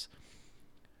weeks.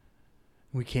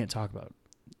 We can't talk about it.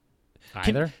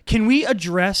 Either. Can we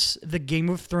address the Game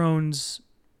of Thrones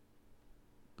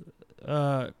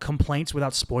complaints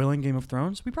without spoiling Game of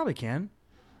Thrones? We probably can.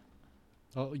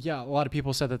 Oh yeah, a lot of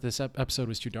people said that this episode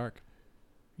was too dark.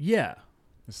 Yeah.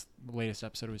 This latest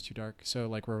episode was too dark. So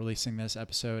like we're releasing this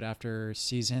episode after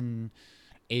season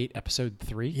 8, episode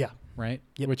 3. Yeah. Right.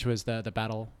 Yep. Which was the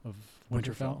Battle of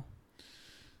Winterfell.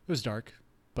 It was dark,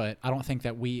 but I don't think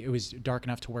that it was dark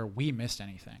enough to where we missed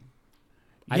anything.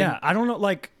 I don't know.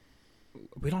 Like,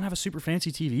 we don't have a super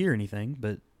fancy TV or anything,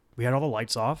 but we had all the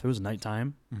lights off. It was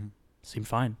nighttime. Mm-hmm. Seemed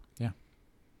fine. Yeah.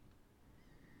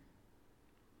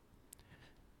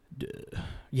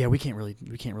 Yeah, we can't really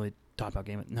talk about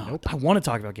Nope. I want to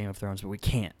talk about Game of Thrones, but we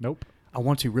can't. Nope. I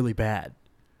want to really bad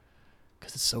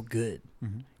because it's so good.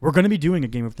 Mm-hmm. We're going to be doing a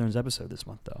Game of Thrones episode this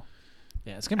month, though.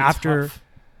 Yeah, it's gonna be After, tough.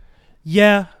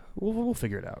 Yeah, we'll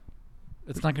figure it out.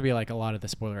 It's not gonna be like a lot of the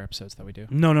spoiler episodes that we do.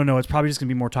 No. It's probably just going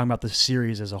to be more talking about the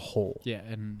series as a whole. Yeah,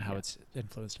 and how it's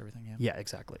influenced everything. Yeah. Yeah,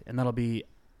 exactly. And that'll be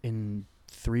in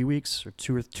 3 weeks or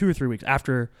 2 or 3 weeks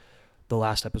after the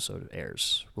last episode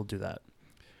airs. We'll do that.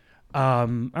 All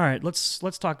right, let's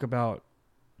talk about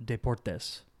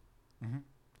deportes,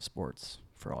 sports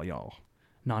for all y'all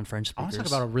non-French I speakers. want to talk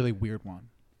about a really weird one.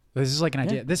 This is like an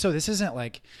idea. This isn't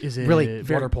like Is it really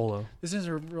water polo? This is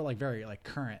a real, like very like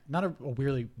current, not a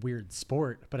really weird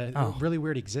sport, but a really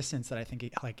weird existence that I think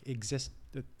exists.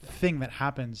 The thing that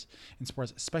happens in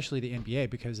sports, especially the NBA,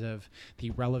 because of the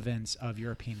relevance of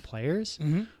European players.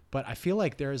 Mm-hmm. But I feel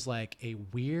like there's like a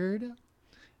weird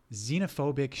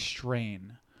xenophobic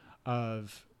strain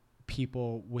of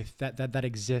people with that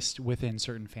exist within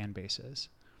certain fan bases.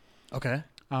 Okay.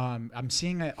 I'm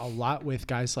seeing it a lot with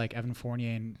guys like Evan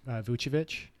Fournier and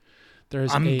Vucevic.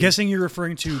 I'm guessing you're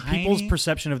referring to people's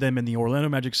perception of them in the Orlando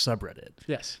Magic subreddit.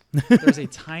 Yes. There's a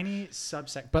tiny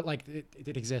subsect, but like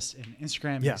it exists in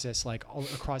Instagram. Yeah. It exists like all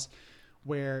across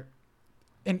where,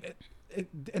 and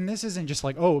this isn't just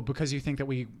like, because you think that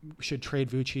we should trade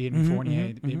Vucci and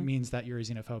Fournier, it means that you're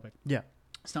xenophobic. Yeah.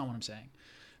 It's not what I'm saying.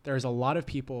 There's a lot of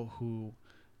people who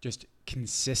just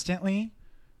consistently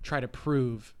try to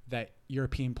prove that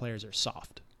European players are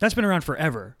soft. That's been around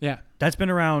forever. Yeah. That's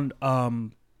been around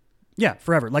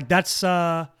forever. Like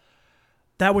that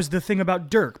was the thing about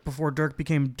Dirk before Dirk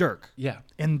became Dirk. Yeah.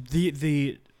 And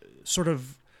the sort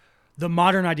of the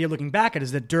modern idea looking back at it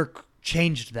is that Dirk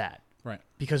changed that. Right.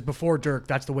 Because before Dirk,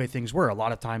 that's the way things were. A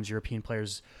lot of times European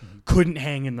players couldn't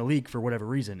hang in the league for whatever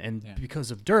reason. And because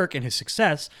of Dirk and his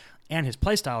success and his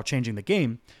play style changing the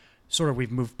game, sort of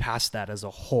we've moved past that as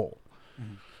a whole.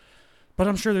 Mm-hmm. But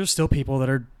I'm sure there's still people that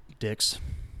are dicks.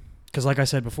 Because like I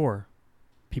said before,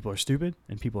 people are stupid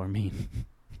and people are mean.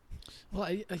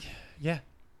 Well, yeah,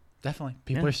 definitely.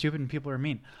 People are stupid and people are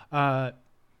mean.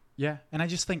 Yeah. And I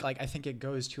just think I think it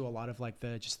goes to a lot of like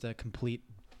the complete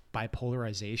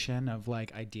bipolarization of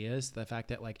like ideas. The fact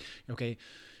that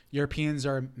Europeans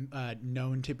are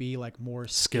known to be like more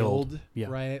skilled. Yeah.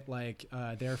 Right? Like,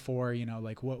 therefore,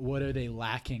 what are they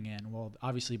lacking in? Well,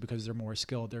 obviously because they're more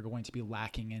skilled, they're going to be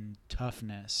lacking in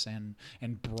toughness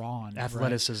and brawn,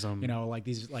 athleticism. Right? Like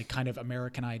these like kind of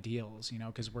American ideals,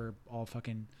 because we're all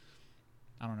fucking,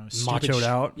 I don't know, machoed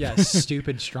out. Yeah,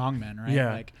 stupid strongmen, right?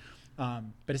 Yeah. Like,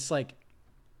 but it's like,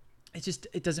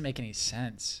 it doesn't make any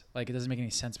sense. Like, it doesn't make any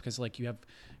sense because like you have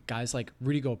guys like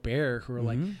Rudy Gobert who are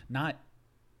like not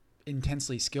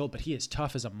intensely skilled, but he is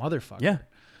tough as a motherfucker. Yeah.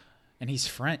 And he's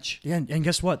French. Yeah, and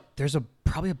guess what? There's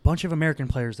probably a bunch of American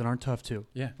players that aren't tough too.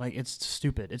 Yeah. Like, it's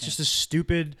stupid. It's just a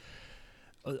stupid...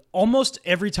 almost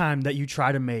every time that you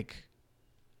try to make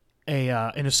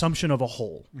an assumption of a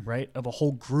whole, right? Of a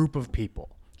whole group of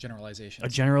people. Generalization. A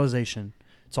generalization.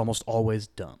 It's almost always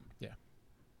dumb. Yeah.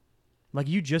 Like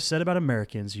you just said about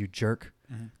Americans, you jerk.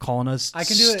 Calling us I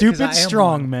can do it 'cause stupid I am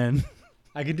strong one. men.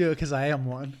 I can do it because I am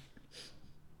one.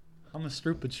 I'm a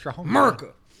stupid strong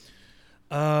America.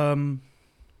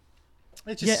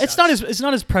 It just Yeah, sucks. it's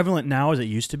not as prevalent now as it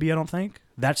used to be, I don't think.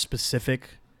 That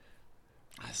specific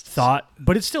thought,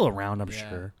 but it's still around, I'm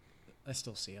sure. I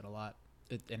still see it a lot.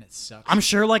 and it sucks. I'm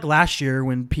sure like last year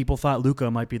when people thought Luka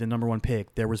might be the number 1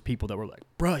 pick, there was people that were like,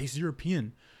 "Bruh, he's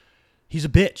European. He's a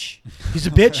bitch. He's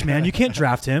a bitch, man. You can't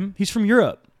draft him. He's from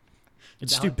Europe."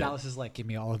 It's stupid. Dallas is like, give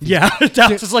me all of these. Yeah,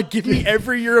 Dallas is like, give me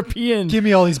every European. Give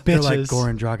me all these bitches. They're like,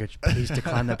 Goran Dragic, please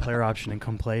decline that player option and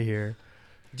come play here.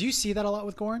 Do you see that a lot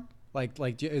with Goran?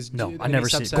 No, I never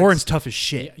see it. Goran's tough as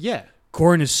shit. Yeah.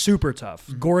 Goran is super tough.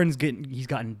 He's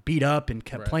gotten beat up and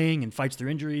kept playing and fights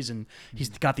through injuries, and he's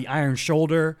got the iron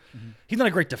shoulder. He's not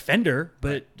a great defender,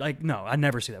 but no, I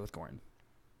never see that with Goran.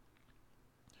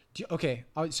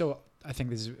 So I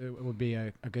think it would be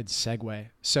a good segue.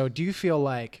 So do you feel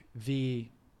like the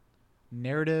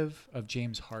narrative of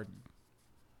James Harden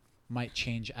might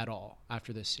change at all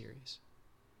after this series?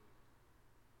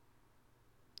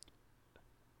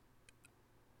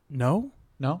 No,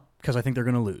 because I think they're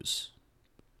going to lose.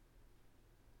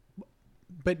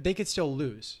 But they could still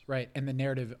lose, right? And the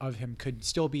narrative of him could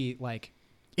still be like,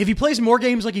 if he plays more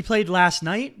games like he played last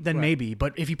night, then maybe.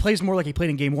 But if he plays more like he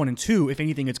played in game 1 and 2, if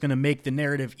anything, it's going to make the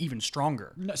narrative even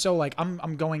stronger. So like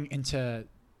I'm going into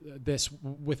this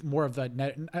with more of the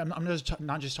net. I'm just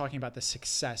not just talking about the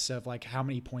success of like how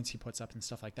many points he puts up and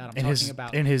stuff like that. I'm talking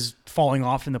about his falling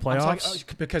off in the playoffs.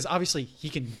 Because obviously he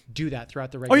can do that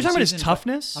throughout the regular season. Oh, you're talking season, about his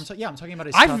toughness? I'm talking about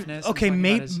his toughness.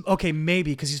 Okay,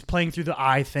 maybe because he's playing through the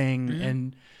eye thing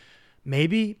and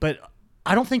maybe, but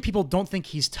I don't think people don't think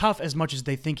he's tough as much as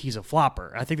they think he's a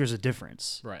flopper. I think there's a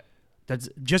difference. Right. That's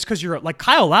just because you're like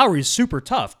Kyle Lowry is super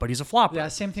tough, but he's a flopper. Yeah,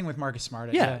 same thing with Marcus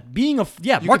Smart.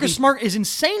 Marcus Smart is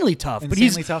insanely tough, but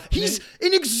he's tough. He's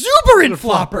an exuberant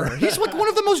flopper. He's like one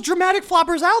of the most dramatic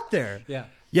floppers out there. Yeah.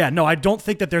 Yeah, no, I don't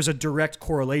think that there's a direct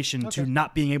correlation to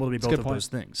not being able to be both of those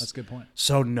things. That's a good point.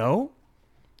 So no,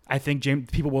 I think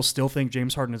people will still think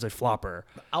James Harden is a flopper,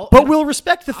 but we'll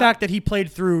respect the fact that he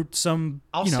played through some.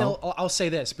 I'll say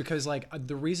this because like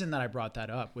the reason that I brought that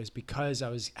up was because I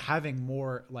was having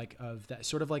more like of that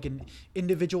sort of like an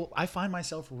individual. I find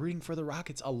myself rooting for the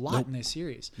Rockets a lot in this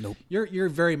series. You're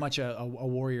very much a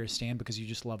Warriors stan because you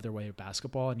just love their way of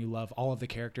basketball and you love all of the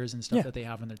characters and stuff that they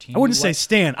have on their team. I wouldn't say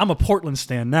stan. I'm a Portland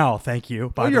stan now. Thank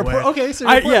you. By the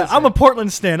way, I'm a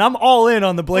Portland stan. I'm all in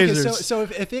on the Blazers. Okay, so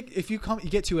if you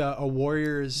get to a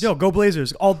Warriors, go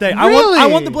Blazers all day. Really? I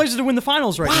want the Blazers to win the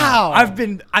finals right now. Wow.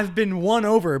 I've been won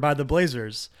over by the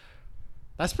Blazers.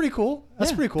 That's pretty cool.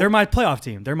 Pretty cool. They're my playoff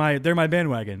team. They're my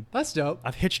bandwagon. That's dope.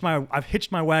 I've hitched my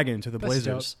wagon to the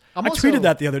Blazers. I tweeted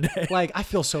that the other day. Like I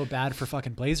feel so bad for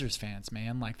fucking Blazers fans,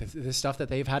 man. Like the stuff that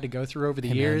they've had to go through over the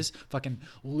years, fucking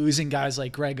losing guys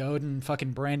like Greg Oden,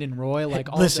 fucking Brandon Roy,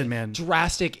 like all the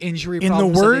drastic injury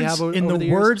problems that they have over the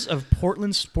years. Words of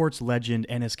Portland sports legend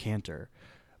Enes Kanter,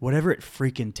 whatever it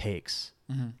freaking takes.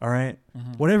 All right?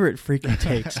 Whatever it freaking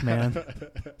takes, man.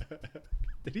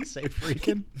 Did he say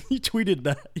freaking? He tweeted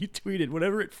that. He tweeted,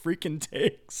 whatever it freaking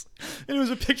takes. And it was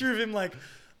a picture of him like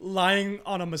lying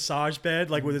on a massage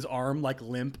bed, like with his arm like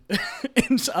limp.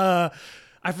 And I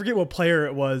forget what player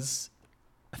it was.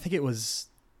 I think it was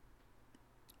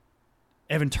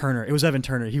Evan Turner. It was Evan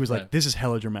Turner. He was like, this is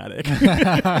hella dramatic.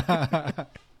 I've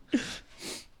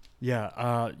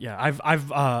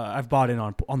bought in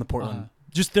on the Portland.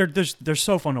 Just they're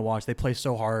so fun to watch. They play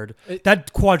so hard.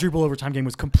 That quadruple overtime game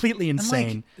was completely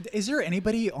insane. Like, is there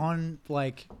anybody on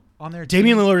their team?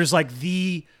 Damian Lillard is like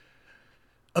the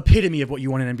epitome of what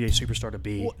you want an NBA superstar to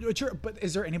be. Well, sure, but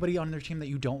is there anybody on their team that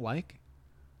you don't like?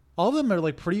 All of them are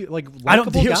like pretty like I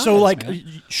don't guys, so like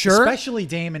man. Sure, especially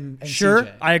Dame and sure.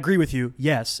 CJ. I agree with you.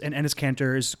 Yes, and Enes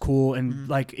Kanter is cool and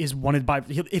like is wanted by.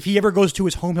 If he ever goes to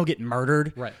his home, he'll get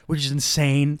murdered. Right, which is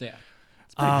insane. Yeah.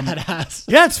 Badass.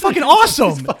 Yeah, it's fucking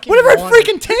awesome. Whatever it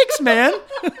freaking takes, man.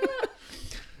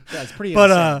 Yeah, it's pretty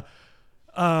insane.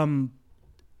 I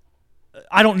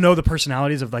don't know the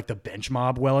personalities of like the bench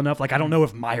mob well enough. Like I don't know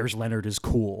if Myers Leonard is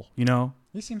cool, you know?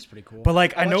 He seems pretty cool. But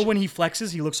like I know when he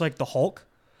flexes, he looks like the Hulk,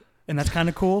 and that's kind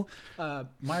of cool.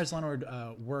 Myers Leonard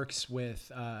works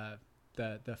with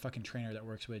the fucking trainer that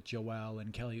works with Joel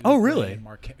and Kelly. Oh, really? And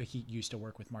he used to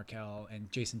work with Markel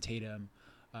and Jason Tatum.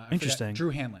 Interesting. Drew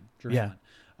Hanlon.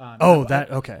 Hanlon.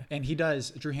 Okay. And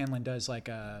Drew Hanlon does like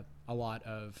a lot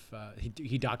of,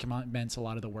 he documents a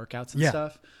lot of the workouts and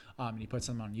stuff. And he puts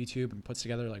them on YouTube and puts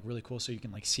together like really cool so you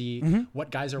can like see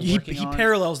what guys are working on. He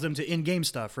parallels them to in-game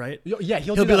stuff, right? Yeah,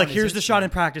 he'll be like, here's the shot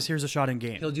in practice, here's the shot in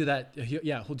game. He'll do that.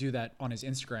 He'll do that on his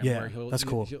Instagram. Yeah, where that's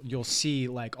cool. You'll see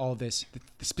like all this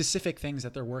the specific things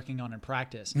that they're working on in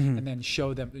practice, and then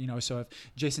show them. You know, so if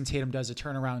Jason Tatum does a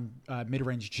turnaround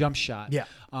mid-range jump shot,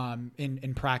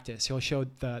 in practice, he'll show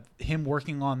him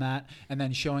working on that and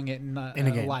then showing it in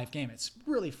a live game. It's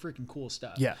really freaking cool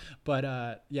stuff. Yeah,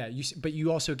 but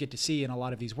you also get get to see in a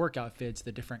lot of these work outfits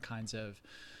the different kinds of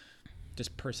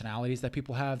just personalities that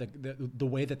people have, the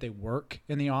way that they work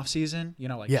in the off season. You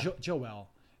know, like Joel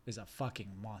is a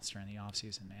fucking monster in the off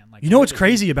season, man. Like, you know what's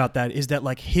crazy about that is that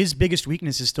like his biggest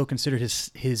weakness is still considered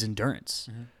his endurance,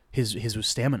 his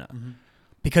stamina.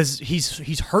 Because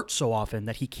he's hurt so often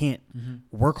that he can't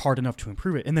work hard enough to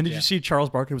improve it. And then did you see Charles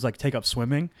Barkley was like take up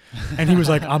swimming, and he was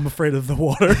like, I'm afraid of the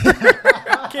water,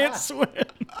 can't swim.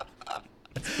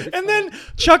 And then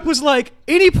Chuck was like,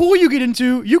 any pool you get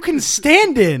into, you can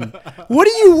stand in. What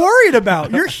are you worried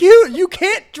about? You're huge. You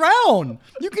can't drown.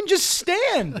 You can just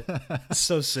stand. It's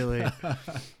so silly.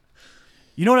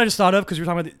 You know what I just thought of? Because we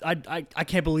were talking about, I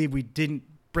can't believe we didn't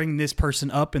bring this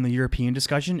person up in the European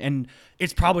discussion. And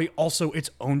it's probably also its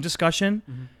own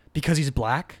discussion because he's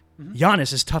black.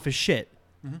 Giannis is tough as shit.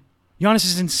 Giannis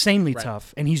is insanely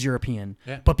tough, and he's European.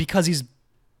 Yeah. But because he's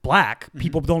black,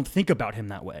 people don't think about him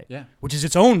that way. Yeah. Which is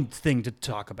its own thing to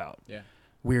talk about. Yeah.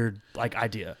 Weird like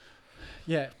idea.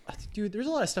 Yeah, dude, there's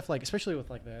a lot of stuff like, especially with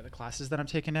like the classes that I'm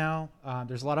taking now.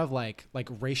 There's a lot of like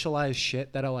racialized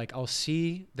shit that I'll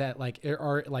see that like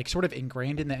are like sort of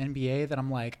ingrained in the NBA that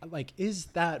I'm like, is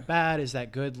that bad? Is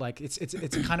that good? Like it's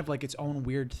kind of like its own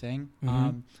weird thing.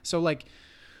 So like,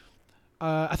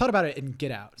 I thought about it in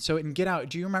Get Out. So in Get Out,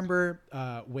 do you remember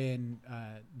when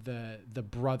the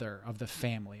brother of the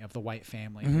family, of the white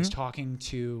family, was talking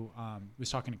to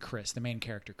Chris, the main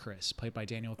character Chris, played by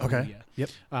Daniel Kaluuya. Okay. Yep.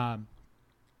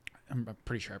 I'm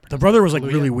pretty sure. The brother was like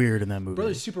really weird in that movie.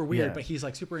 Brother's super weird, but he's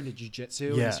like super into jiu-jitsu.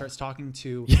 Yeah. And he starts talking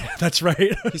to. Yeah, that's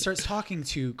right. He starts talking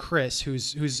to Chris,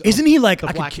 who's. Isn't he like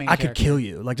I could kill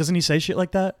you? Like, doesn't he say shit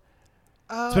like that?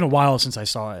 It's been a while since I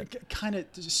saw it. Kind of,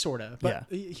 sort of. But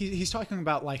he's talking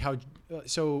about like how.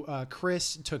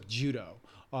 Chris took judo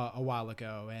a while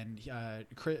ago, and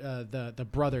the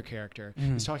brother character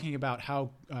is talking about how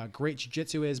great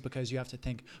jiu-jitsu is because you have to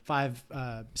think 5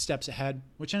 steps ahead,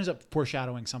 which ends up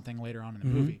foreshadowing something later on in the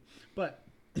movie. But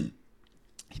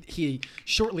he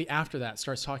shortly after that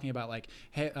starts talking about like,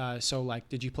 hey, so like,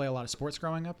 did you play a lot of sports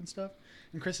growing up and stuff?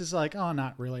 And Chris is like, oh,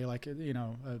 not really. Like, you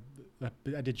know,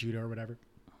 I did judo or whatever.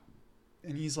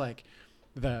 And he's like,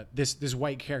 this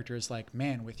white character is like,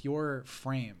 man, with your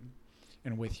frame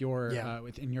and with your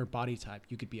within your body type,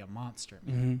 you could be a monster,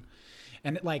 man.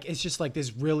 And like, it's just like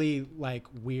this really like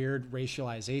weird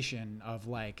racialization of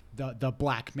like the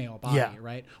black male body,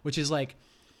 right? Which is like.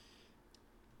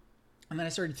 And then I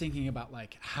started thinking about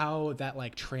like how that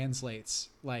like translates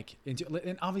like into,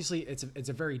 and obviously it's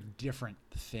a very different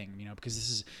thing, you know, because this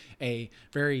is a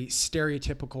very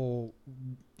stereotypical,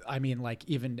 I mean, like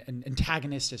even an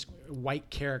antagonistic white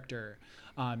character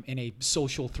in a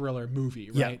social thriller movie,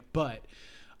 right? Yeah. But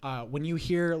when you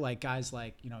hear like guys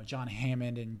like, you know, John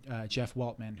Hammond and Jeff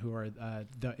Weltman, who are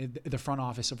the front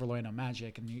office of Orlando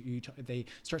Magic, and they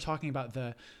start talking about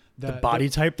the body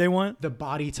type they want, the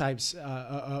body types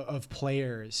of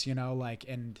players, you know, like,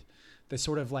 and the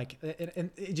sort of like, and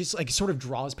it just like sort of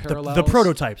draws parallels. The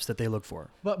prototypes that they look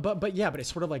for. But yeah, but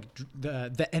it's sort of like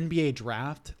the NBA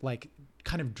draft, like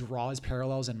kind of draws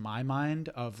parallels in my mind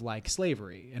of like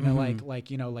slavery and like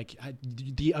you know, like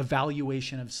the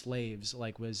evaluation of slaves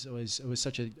like was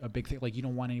such a big thing. Like, you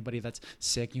don't want anybody that's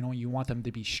sick, you know, you want them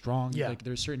to be strong. Yeah. Like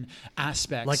there's certain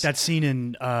aspects like that scene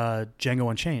in Django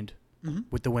Unchained.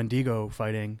 With the Wendigo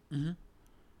fighting.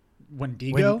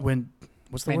 Wendigo?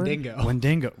 What's the Wendigo. word?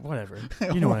 Wendigo. Whatever.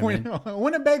 You know what I mean.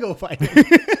 Winnebago fighting.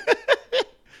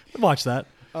 Watch that.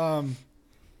 Winnebago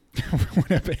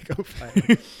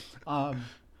fighting.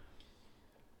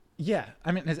 Yeah.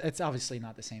 I mean, it's obviously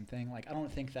not the same thing. Like, I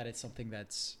don't think that it's something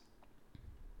that's.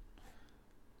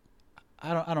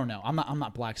 I don't know. I'm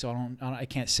not black, so I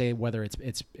can't say whether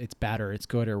it's bad or it's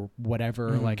good or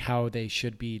whatever, like how they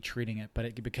should be treating it.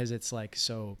 But because it's like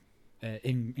so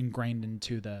ingrained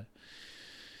into the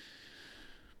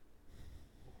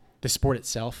sport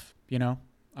itself, you know,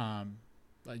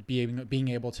 like being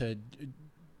able to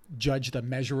judge the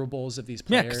measures of these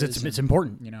players. Yeah, because it's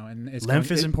important. You know, and it's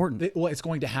important. It's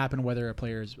going to happen whether a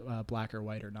player is black or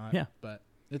white or not. Yeah, but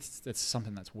it's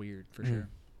something that's weird for sure.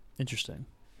 Interesting.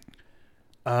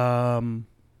 What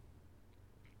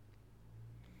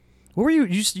were you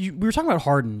we were talking about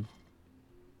Harden.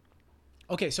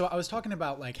 Okay, so I was talking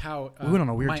about like how we went on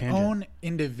a weird tangent. Own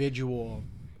individual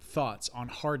thoughts on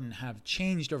Harden have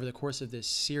changed over the course of this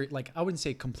series. Like, I wouldn't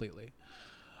say completely.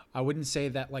 I wouldn't say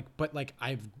that like, but like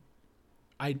I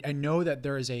know that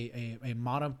there is a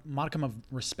modicum of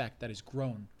respect that has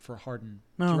grown for Harden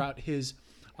throughout his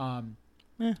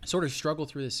sort of struggle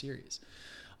through this series.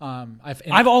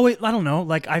 I've always, I don't know,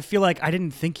 like I feel like I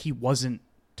didn't think he wasn't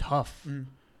tough.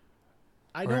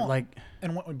 I don't like,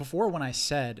 and before when I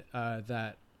said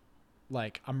that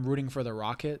like I'm rooting for the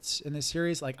Rockets in this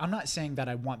series. Like I'm not saying that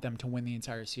I want them to win the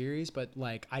entire series, but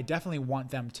like I definitely want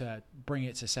them to bring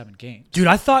it to 7 games. Dude,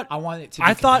 I want it to be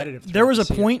I thought competitive there was a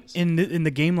throughout the point series. in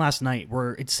the game last night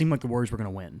where it seemed like the Warriors were going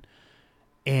to win.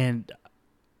 And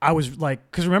I was like,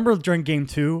 because remember during game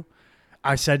 2,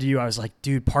 I said to you, I was like,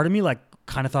 dude, part of me like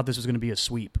kind of thought this was going to be a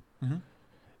sweep. Mm-hmm.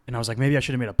 And I was like, maybe I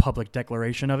should have made a public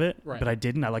declaration of it, Right. but I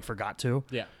didn't. I like forgot to.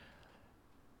 Yeah.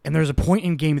 And there's a point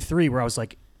in game 3 where I was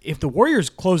like, if the Warriors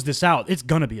close this out, it's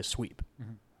going to be a sweep.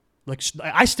 Mm-hmm. Like,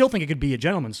 I still think it could be a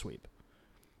gentleman's sweep.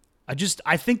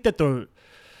 I think that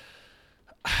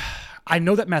I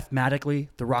know that mathematically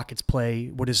the Rockets play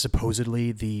what is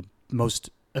supposedly the most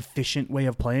efficient way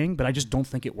of playing, but I just don't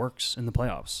think it works in the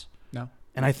playoffs. No.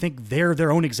 And I think they're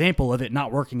their own example of it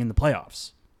not working in the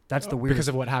playoffs. That's the weird. Because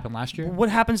of what happened last year? What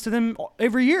happens to them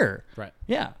every year? Right.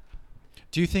 Yeah.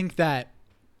 Do you think that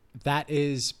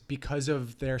is because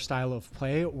of their style of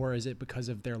play, or is it because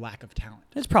of their lack of talent?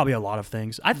 It's probably a lot of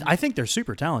things. I think they're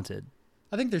super talented.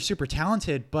 I think they're super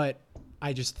talented, but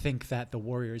I just think that the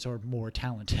Warriors are more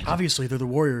talented. Obviously, they're the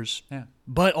Warriors. Yeah.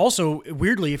 But also,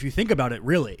 weirdly, if you think about it,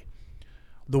 really,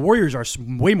 the Warriors are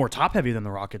way more top-heavy than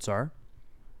the Rockets are.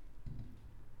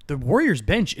 The Warriors'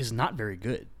 bench is not very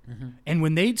good. Mm-hmm. And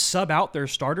when they sub out their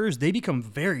starters, they become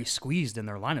very squeezed in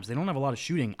their lineups. They don't have a lot of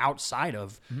shooting outside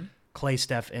of Klay,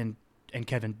 Steph, and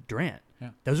Kevin Durant. Yeah.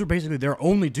 Those are basically their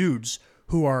only dudes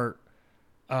who are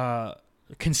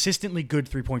consistently good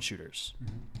three-point shooters.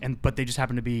 Mm-hmm. But they just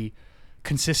happen to be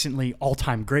consistently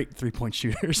all-time great three-point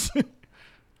shooters.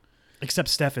 Except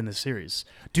Steph in this series.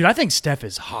 Dude, I think Steph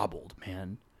is hobbled,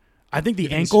 man. I think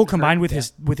the ankle combined with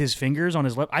his fingers on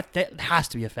his left, that has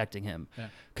to be affecting him.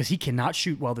 Because he cannot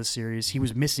shoot well this series. He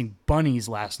was missing bunnies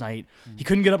last night. Mm-hmm. He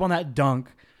couldn't get up on that dunk.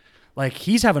 Like,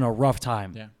 he's having a rough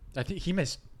time. Yeah. I think he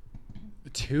missed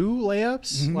 2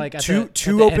 layups. Mm-hmm. Like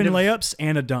two open layups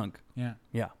and a dunk. Yeah.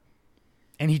 Yeah.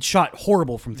 And he shot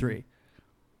horrible from 3.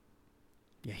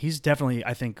 Yeah, he's definitely,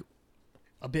 I think,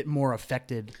 a bit more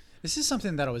affected. This is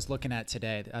something that I was looking at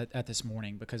today, at this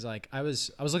morning, because like I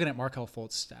was looking at Markelle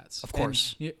Fultz's stats. Of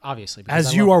course. Obviously.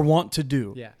 As you are wont to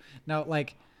do. Yeah. Now,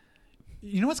 like,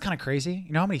 you know what's kind of crazy?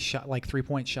 You know how many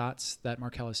 3-point shots that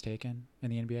Markelle has taken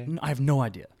in the NBA? I have no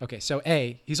idea. Okay, so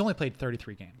he's only played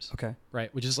 33 games. Okay.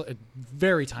 Right, which is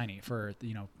very tiny for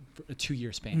a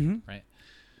 2-year span, right?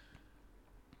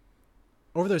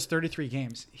 Over those 33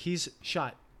 games, he's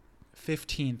shot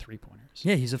 15 3-pointers.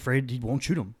 Yeah, he's afraid he won't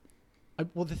shoot them.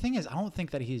 Well, the thing is, I don't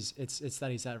think that it's that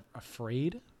he's that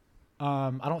afraid.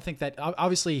 I don't think that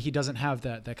obviously he doesn't have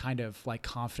the kind of like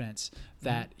confidence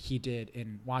that he did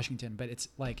in Washington, but it's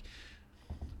like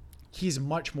he's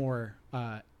much more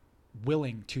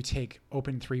willing to take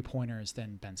open 3-pointers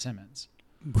than Ben Simmons,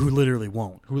 who literally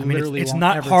won't. It's won't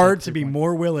not hard to be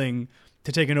more willing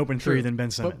to take an open 3 than Ben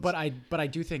Simmons. But I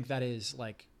do think that is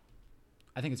like,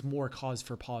 I think it's more cause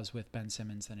for pause with Ben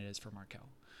Simmons than it is for Markelle.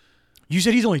 You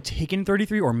said he's only taken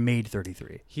 33 or made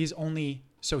 33? He's only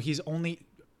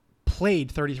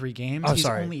played 33 games. Oh, he's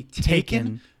sorry. only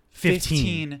taken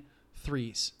 15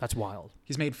 threes. That's wild.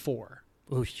 He's made 4.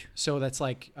 Oosh. So that's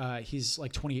like he's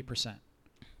like 28%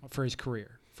 for his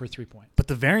career for 3-point. But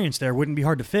the variance there wouldn't be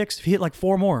hard to fix if he hit like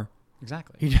 4 more.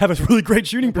 Exactly. He'd have a really great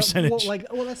shooting percentage.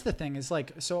 Well, that's the thing. Is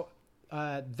like so.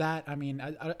 That I mean,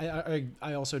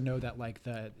 I also know that like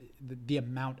the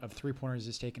amount of 3-pointers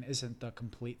is taken isn't the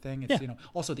complete thing. It's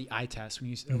also the eye test when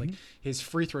you like his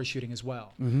free throw shooting as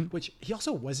well, which he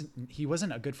also wasn't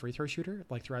a good free throw shooter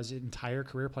like throughout his entire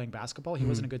career playing basketball. He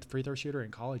wasn't a good free throw shooter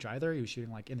in college either. He was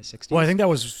shooting like in the 60s. Well, I think that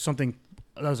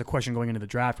was a question going into the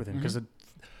draft with him because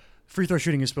free throw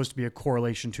shooting is supposed to be a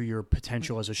correlation to your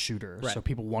potential as a shooter. Right. So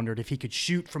people wondered if he could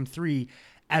shoot from 3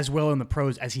 as well in the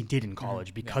pros as he did in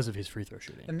college because of his free throw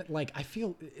shooting. And like I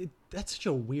feel that's such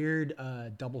a weird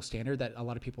double standard that a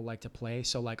lot of people like to play.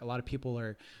 So like a lot of people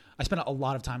I spent a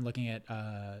lot of time looking at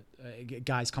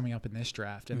guys coming up in this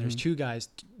draft, and there's two guys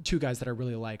that I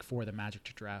really like for the Magic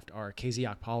to draft are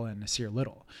KZ Okpala and Nasir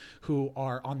Little, who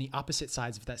are on the opposite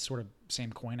sides of that sort of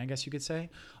same coin, I guess you could say.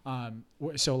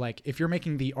 So like if you're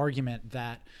making the argument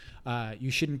that you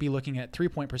shouldn't be looking at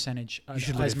 3-point percentage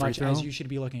as much as you should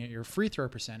be looking at your free throw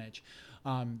percentage,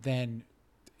 then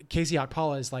KZ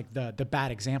Okpala is like the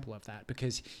bad example of that,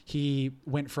 because he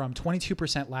went from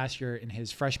 22% last year in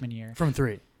his freshman year From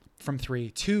 3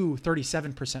 to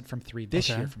 37% from 3 this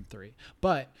year from 3.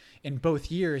 But in both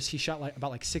years, he shot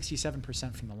about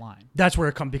 67% from the line. That's where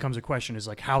it becomes a question, is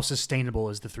like how sustainable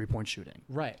is the 3-point shooting?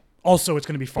 Right. Also, it's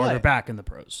going to be farther back in the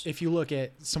pros. If you look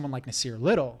at someone like Nasir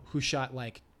Little, who shot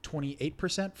like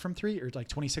 28% from 3 or like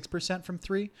 26% from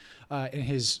 3 in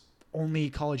his only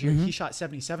college year, he shot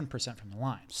 77% from the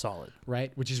line, Solid.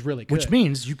 right? Which is really good. Which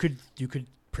means you could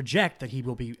project that he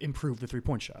will be improved the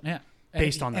 3-point shot. Yeah.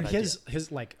 Based on that and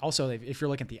his like also if you're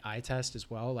looking at the eye test as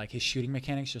well, like his shooting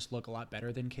mechanics just look a lot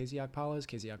better than KZ Okpala's.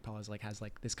 KZ Okpala's like has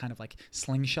like this kind of like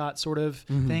slingshot sort of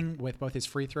thing with both his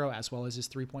free throw as well as his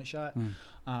 3-point shot.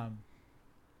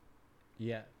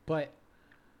 But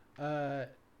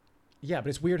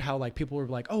it's weird how like people were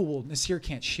like, oh well, Nasir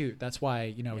can't shoot, that's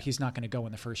why he's not going to go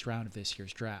in the first round of this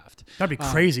year's draft. That'd be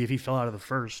crazy if he fell out of the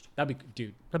first. That'd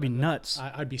be nuts.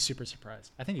 I'd be super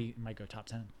surprised. I think he might go top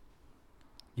 10.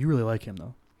 You really like him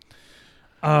though.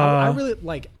 I really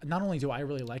like. Not only do I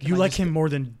really like him, you like him more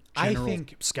than general I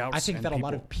think scouts. I think and that people. a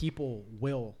lot of people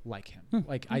will like him.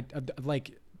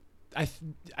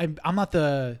 I'm not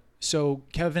the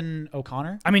Kevin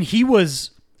O'Connor. I mean, he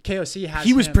was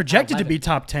projected to be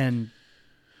top 10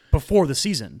 before the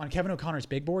season. On Kevin O'Connor's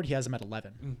big board, he has him at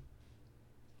 11.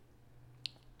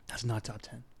 That's not top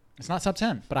 10. It's not top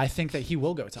 10, but I think that he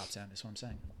will go top 10. Is what I'm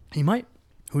saying. He might.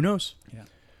 Who knows? Yeah.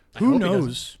 Who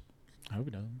knows? I hope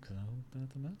he doesn't. Because I hope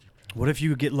that's a Magic. What if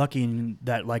you get lucky and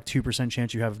that like 2%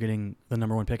 chance you have of getting the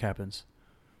number 1 pick happens?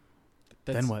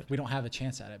 Then what? We don't have a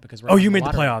chance at it because we're you made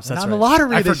the playoffs. That's not right. in the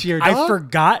lottery this year. I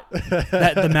forgot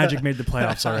that the Magic made the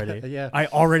playoffs already. Yeah. I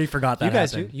already forgot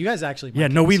that. You guys actually. Yeah.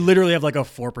 No, we literally have like a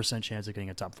 4% chance of getting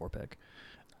a top 4 pick.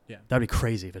 Yeah. That'd be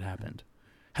crazy if it happened.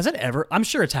 Has it ever? I'm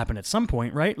sure it's happened at some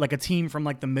point, right? Like a team from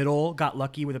like the middle got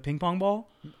lucky with a ping pong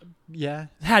ball. Yeah.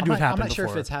 It had to have happened. I'm not sure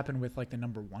before. if it's happened with like the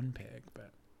number 1 pick,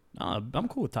 but. I'm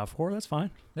cool with top 4. That's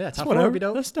fine. Yeah, That's top 4 would be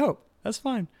dope. That's dope. That's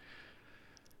fine.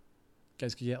 You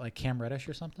guys could get like Cam Reddish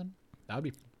or something. That would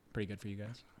be pretty good for you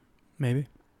guys. Maybe.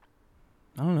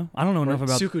 I don't know. I don't know enough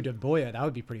about Suku Demboya. That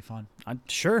would be pretty fun.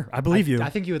 Sure, I believe you. I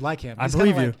think you would like him. I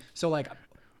believe you. So like,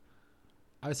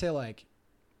 I would say like,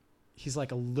 he's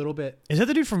like a little bit. Is that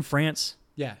the dude from France?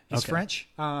 Yeah, he's French.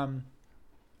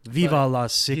 Viva la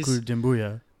Suku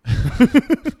Demboya.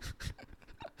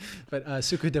 But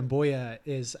Suku Demboya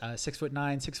is 6'9",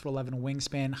 6'11"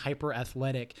 wingspan, hyper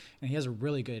athletic, and he has a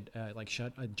really good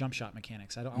jump shot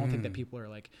mechanics. I don't think that people are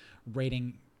like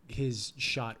rating his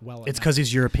shot well. It's because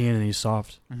he's European and he's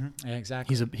soft. Mm-hmm. Yeah,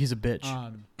 exactly. He's a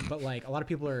bitch. But like a lot of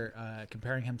people are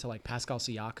comparing him to like Pascal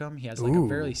Siakam. He has like a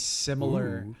very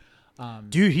similar.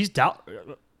 Dude, he's doubt.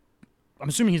 I'm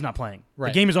assuming he's not playing.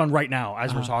 Right. The game is on right now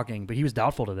as we're talking, but he was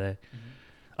doubtful today.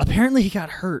 Apparently, he got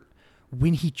hurt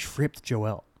when he tripped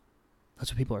Joel. That's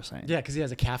what people are saying. Yeah, because he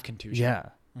has a calf contusion. Yeah,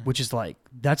 which is like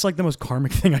that's like the most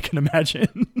karmic thing I can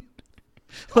imagine.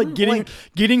 Like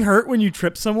getting hurt when you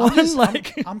trip someone.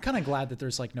 I'm kind of glad that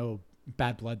there's like no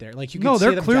bad blood there. Like you can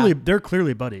they're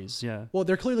clearly buddies. Yeah. Well,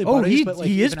 they're clearly buddies. But like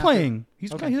he is playing.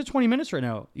 He's playing. He's at 20 minutes right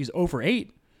now. He's 0 for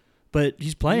 8, but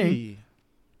he's playing.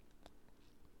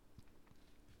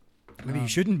 Maybe he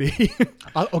shouldn't be.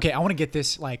 Okay, I want to get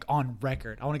this like on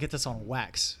record. I want to get this on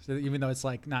wax, even though it's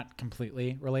like not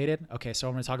completely related. Okay, so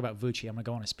I'm going to talk about Vucci. I'm going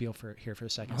to go on a spiel for a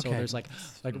second. Okay. So there's like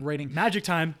rating magic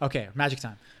time. Okay, magic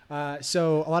time.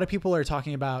 So a lot of people are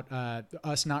talking about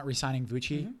us not re-signing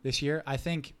Vucci this year. I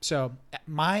think so.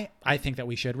 I think that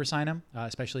we should re-sign him,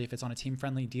 especially if it's on a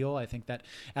team-friendly deal. I think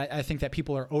that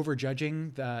people are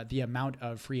overjudging the amount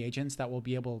of free agents that we'll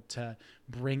be able to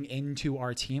bring into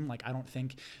our team. Like I don't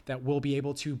think that we'll be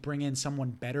able to bring in someone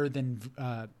better than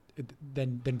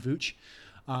Vooch.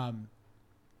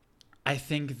 I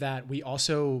think that we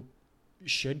also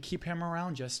should keep him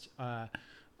around just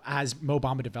as Mo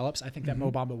Bamba develops. I think that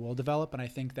Mo Bamba will develop, and I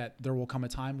think that there will come a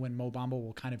time when Mo Bamba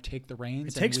will kind of take the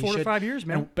reins. It takes 4 to 5 years,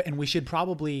 man. And we should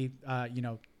probably,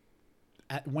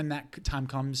 when that time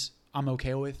comes, I'm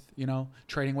okay with,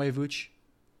 trading away Vooch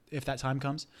if that time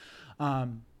comes.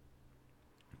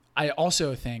 I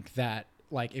also think that,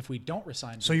 like, if we don't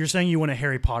resign... So you're saying you want to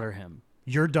Harry Potter him.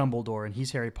 You're Dumbledore, and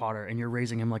he's Harry Potter, and you're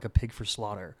raising him like a pig for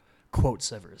slaughter. Quote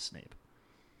Severus Snape.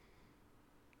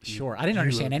 Sure. I didn't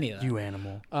understand any of that. You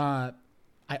animal. I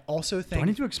also think... Do I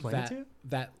need to explain it to you?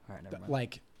 That, right, never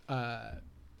mind.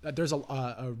 there's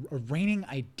a reigning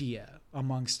idea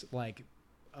amongst, like,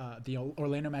 the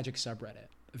Orlando Magic subreddit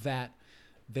that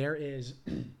there is...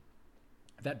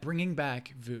 that bringing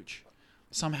back Vooch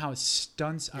somehow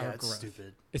stunts our growth. It's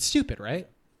stupid. It's stupid, right?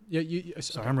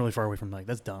 Sorry, I'm really far away from the mic.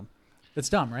 That's dumb. It's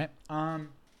dumb, right?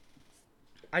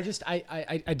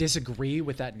 I disagree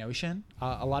with that notion.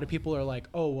 A lot of people are like,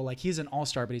 oh, well, like he's an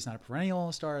all-star, but he's not a perennial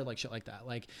all-star, like shit like that.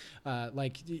 Like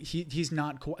he's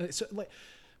not cool. So, like,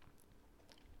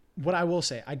 what I will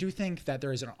say, I do think that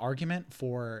there is an argument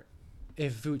for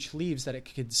if Vooch leaves, that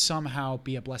it could somehow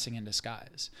be a blessing in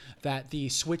disguise. That the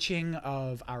switching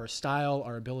of our style,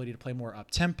 our ability to play more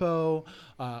up tempo,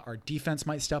 our defense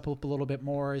might step up a little bit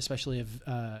more, especially if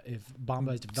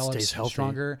Bamba develops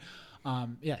stronger.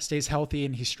 Stays healthy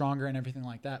and he's stronger and everything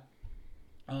like that.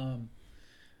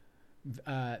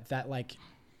 That like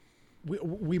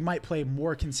we might play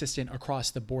more consistent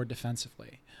across the board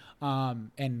defensively,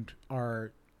 and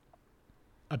our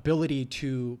ability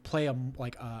to play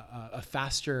a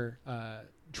faster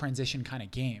transition kind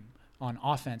of game on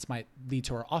offense might lead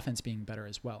to our offense being better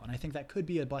as well. And I think that could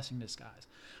be a blessing in disguise.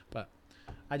 But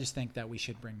I just think that we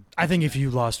should bring. I think if you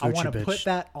lost Vucevic, I want to put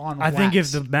that on. I think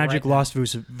if the Magic lost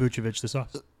Vucevic this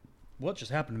off, what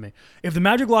just happened to me? If the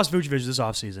Magic lost Vucevic this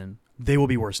offseason, they will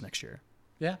be worse next year.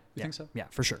 Yeah, you think so? Yeah,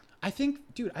 for sure. I think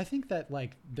that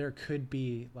like there could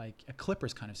be like a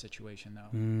Clippers kind of situation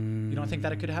though. You don't think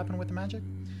that it could happen with the Magic?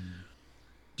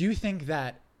 Did you think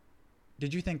that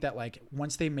like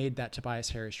once they made that Tobias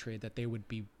Harris trade that they would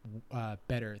be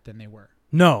better than they were?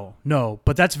 No,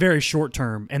 but that's very short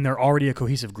term, and they're already a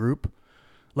cohesive group.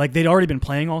 Like they'd already been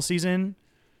playing all season.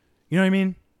 You know what I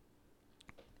mean?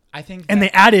 I think, and they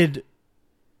added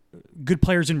good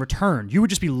players in return. You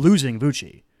would just be losing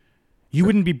Vucci. You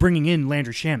wouldn't be bringing in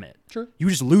Landry Shamet. Sure. You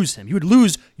would just lose him. You would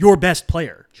lose your best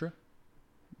player. Sure.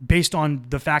 Based on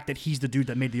the fact that he's the dude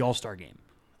that made the All-Star game.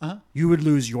 Uh-huh. You would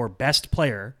lose your best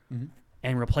player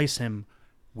and replace him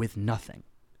with nothing.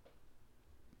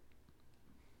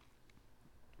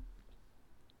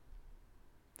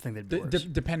 I think that'd be worse.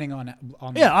 Depending on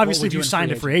obviously if you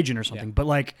signed a free agent or something. Yeah. But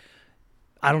like,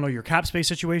 I don't know your cap space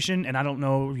situation, and I don't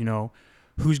know,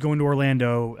 who's going to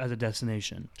Orlando as a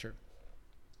destination. Sure.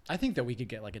 I think that we could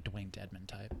get like a Dwayne Dedmon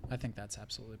type. I think that's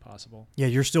absolutely possible. Yeah,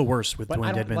 you're still worse with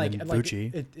Dwayne Dedmon than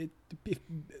Vucci.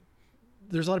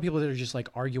 There's a lot of people that are just like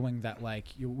arguing that like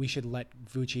we should let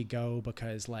Vucci go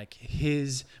because like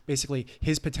his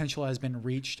potential has been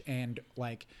reached, and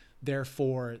like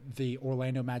therefore the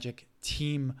Orlando Magic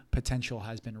team potential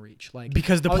has been reached. Like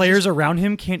because the players around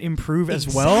him can't improve as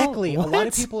well. Exactly. What? A lot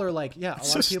of people are like,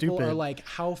 stupid. Are like,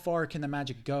 how far can the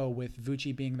Magic go with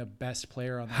Vucci being the best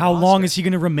player on the roster? How long is he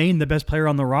going to remain the best player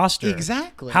on the roster?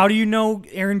 Exactly. How do you know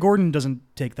Aaron Gordon doesn't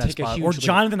take that spot, or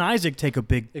Jonathan Isaac take a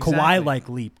big Kawhi-like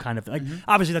leap, kind of like?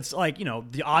 Obviously, that's like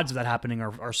the odds of that happening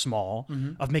are small,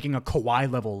 of making a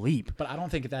Kawhi level leap. But I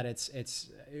don't think that it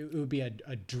would be a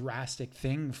drastic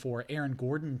thing for Aaron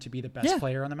Gordon to be the best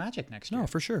player on the Magic next year. No,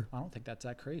 for sure. I don't think that's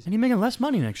that crazy. And he's making less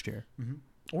money next year.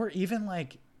 Or even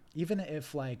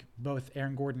if like both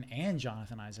Aaron Gordon and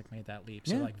Jonathan Isaac made that leap.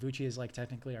 So like Vucci is like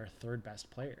technically our third best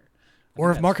player.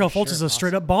 Or if Markelle Fultz is a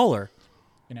straight up baller.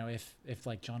 If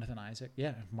like Jonathan Isaac,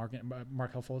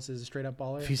 Markelle Fultz is a straight up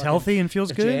baller. If he's healthy and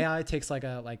feels good. If J.I. takes like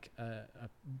a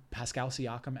Pascal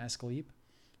Siakam-esque leap,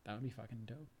 that would be fucking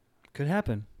dope. Could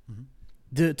happen.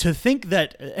 To think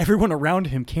that everyone around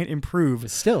him can't improve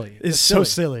is silly. So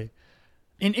silly.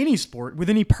 In any sport, with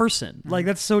any person. Like,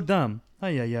 that's so dumb. What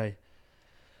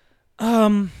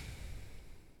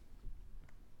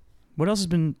else has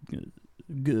been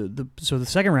good? So the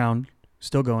second round,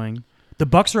 still going. The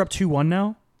Bucks are up 2-1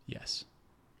 now? Yes.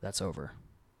 That's over.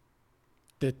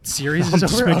 The series is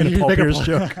over? Making a Paul Pierce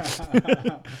joke.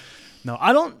 No,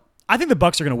 I think the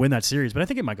Bucks are going to win that series, but I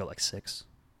think it might go like 6.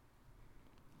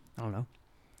 I don't know.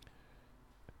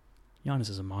 Giannis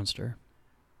is a monster.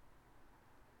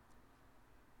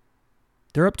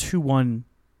 They're up 2-1.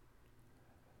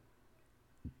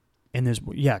 And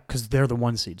because they're the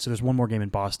 1 seed. So there's one more game in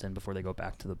Boston before they go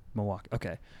back to the Milwaukee.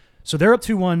 Okay. So they're up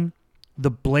 2-1.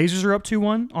 The Blazers are up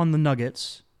 2-1 on the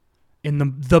Nuggets in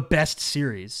the best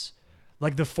series.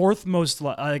 Like the fourth most,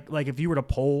 like if you were to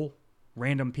poll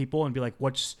random people and be like,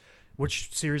 which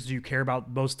series do you care about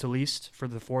most to least for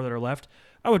the 4 that are left?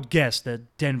 I would guess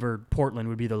that Denver-Portland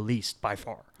would be the least by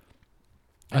far.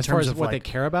 As far as what they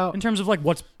care about? In terms of like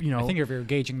what's, I think if you're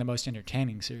gauging the most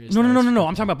entertaining series. No. I'm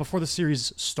talking about before the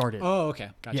series started. Oh, okay.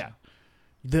 Gotcha.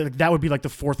 Yeah. That would be like the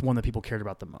 4th one that people cared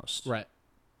about the most. Right.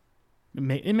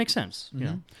 It makes sense, you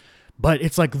know. But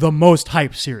it's like the most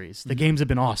hyped series. The games have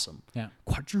been awesome. Yeah.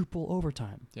 Quadruple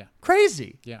overtime. Yeah.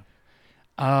 Crazy. Yeah.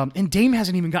 And Dame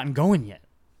hasn't even gotten going yet,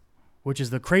 which is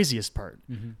the craziest part.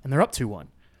 And they're up 2-1.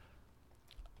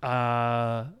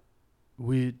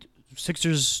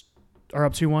 Sixers are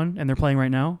up 2-1, and they're playing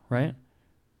right now, right?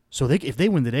 So if they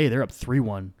win today, they're up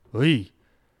 3-1.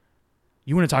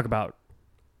 You want to talk about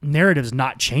narratives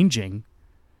not changing?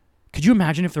 Could you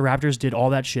imagine if the Raptors did all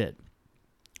that shit?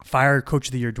 Fire Coach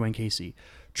of the Year Dwayne Casey,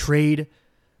 trade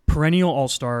perennial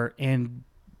All-Star and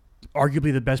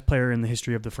arguably the best player in the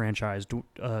history of the franchise,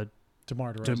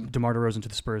 DeMar DeRozan. DeMar DeRozan to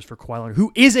the Spurs for Kawhi Leonard,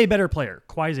 who is a better player.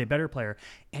 Kawhi is a better player,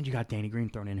 and you got Danny Green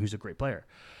thrown in, who's a great player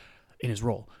in his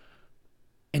role,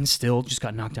 and still just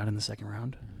got knocked out in the second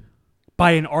round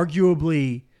by an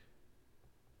arguably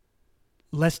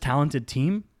less talented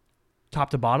team, top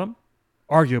to bottom.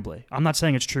 Arguably, I'm not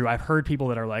saying it's true. I've heard people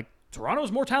that are like,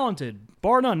 Toronto's more talented,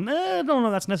 bar none. I don't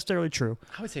know that's necessarily true.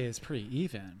 I would say it's pretty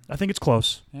even. I think it's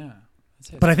close. Yeah.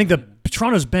 But I think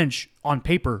Toronto's bench on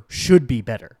paper should be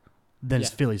better than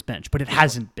Philly's bench, but it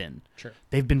hasn't been. True.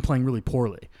 They've been playing really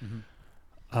poorly.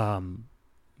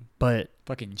 But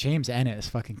fucking James Ennis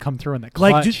fucking come through in the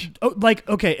clutch.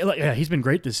 He's been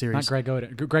great this series. Not Greg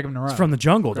Oden. Greg Monroe. It's from the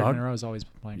jungle, Greg dog. Monroe's always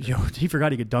playing. Yo, he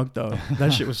forgot he could dunk though.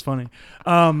 That shit was funny.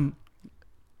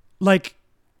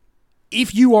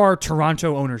 If you are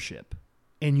Toronto ownership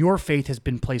and your faith has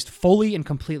been placed fully and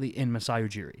completely in Masai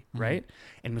Ujiri, right?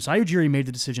 And Masai Ujiri made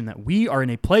the decision that we are in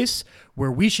a place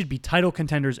where we should be title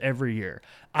contenders every year.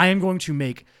 I am going to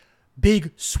make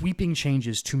big sweeping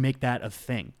changes to make that a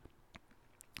thing.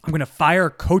 I'm going to fire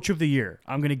coach of the year.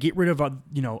 I'm going to get rid of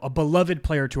a beloved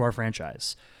player to our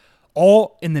franchise,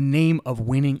 all in the name of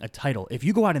winning a title. If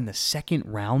you go out in the second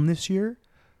round this year,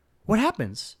 what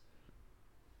happens?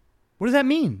 What does that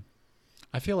mean?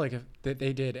 I feel like if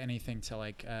they did anything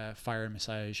to fire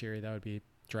Masai Ujiri, that would be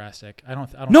drastic.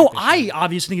 I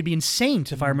obviously think it'd be insane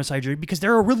to fire Masai Ujiri because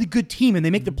they're a really good team and they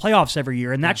make the playoffs every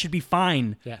year, and that should be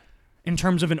fine. Yeah. In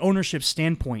terms of an ownership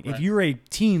standpoint, if you're a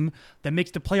team that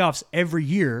makes the playoffs every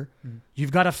year,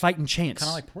 you've got a fighting chance. Kind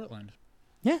of like Portland.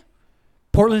 Yeah.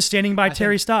 Portland's standing by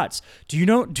Terry Stotts. Do you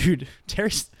know, dude,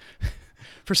 Terry,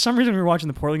 for some reason we were watching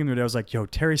the Portland game the other day, I was like, yo,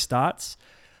 Terry Stotts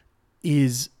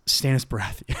is Stannis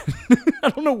Baratheon. I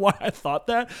don't know why I thought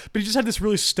that, but he just had this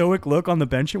really stoic look on the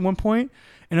bench at one point.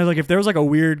 And I was like, if there was like a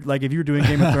weird, like if you were doing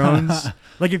Game of Thrones,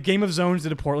 like if Game of Zones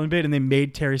did a Portland bit and they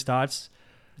made Terry Stotts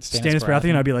Stannis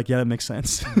Baratheon, I'd be like, yeah, that makes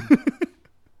sense.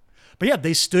 But yeah,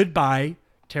 they stood by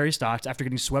Terry Stotts after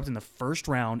getting swept in the first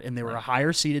round, and they were a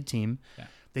higher seeded team. Yeah.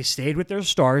 They stayed with their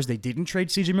stars. They didn't trade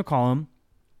CJ McCollum.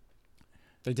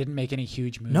 They didn't make any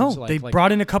huge moves. No, they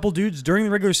brought in a couple dudes during the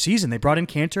regular season. They brought in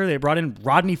Cantor. They brought in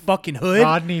Rodney fucking Hood.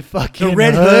 The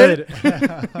Red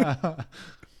Hood.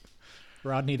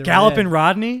 Rodney the Galloping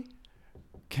Rodney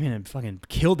came in and fucking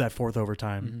killed that fourth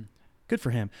overtime. Mm-hmm. Good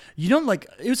for him. You know, like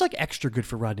it was like extra good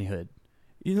for Rodney Hood.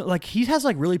 You know, like he has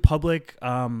like really public.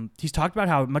 He's talked about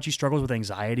how much he struggles with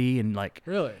anxiety and like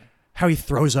really how he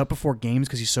throws up before games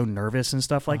because he's so nervous and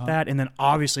stuff like that. And then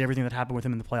obviously everything that happened with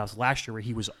him in the playoffs last year, where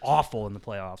he was awful in the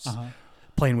playoffs,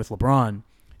 playing with LeBron.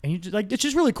 And you just, like it's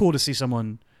just really cool to see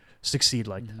someone succeed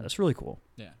like that. It's really cool.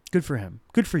 Yeah, good for him.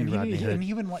 Good for you, Rodney Hood. And he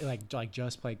even like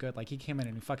just played good. Like he came in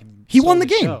and fucking won the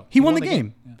game. He won the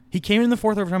game. Yeah. He came in the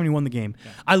fourth overtime and he won the game.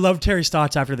 Yeah. I love Terry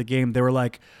Stotts after the game. They were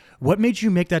like, "What made you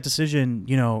make that decision?"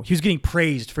 You know, he was getting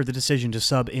praised for the decision to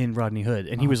sub in Rodney Hood,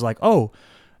 and he was like, "Oh,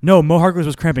 no, Mo Harkless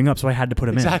was cramping up, so I had to put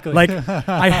him in. Like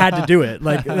I had to do it.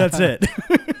 Like that's it."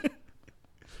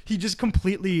 He just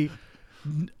completely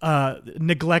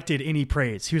neglected any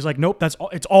praise. He was like, "Nope,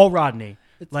 it's all Rodney."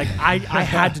 Like I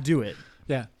had to do it.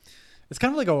 Yeah, it's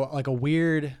kind of like a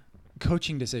weird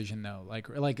coaching decision though. Like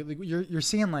you're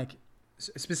seeing like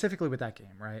specifically with that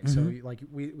game, right? Mm-hmm. So like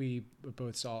we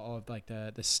both saw all of like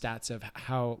the stats of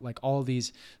how like all of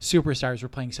these superstars were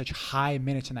playing such high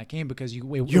minutes in that game because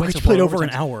Jokic played over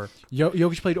an hour.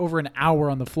 Jokic played over an hour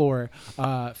on the floor.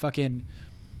 Dame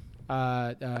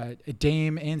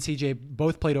and CJ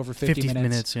both played over 50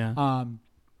 minutes. Yeah.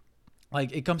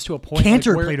 Like it comes to a point.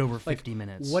 Cantor played over 50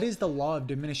 minutes. What is the law of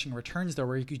diminishing returns though?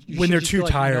 Where you when they're too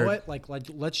tired, you know what? Like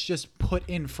let's just put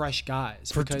in fresh guys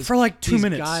for like 2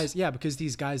 minutes. Guys, because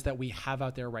these guys that we have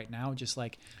out there right now, just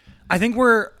like I think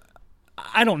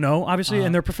I don't know, obviously,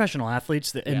 and they're professional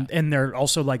athletes, and they're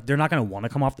also like they're not going to want to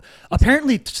come off.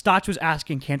 Apparently, Stotts was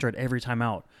asking Cantor at every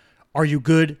timeout, "Are you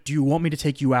good? Do you want me to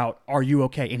take you out? Are you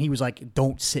okay?" And he was like,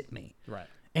 "Don't sit me." Right.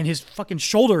 And his fucking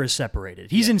shoulder is separated.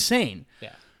 He's insane.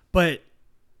 Yeah. But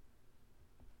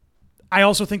I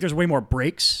also think there's way more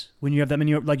breaks when you have that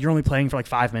many. Like you're only playing for like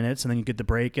 5 minutes and then you get the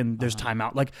break and there's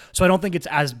timeout. Like so, I don't think it's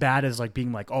as bad as like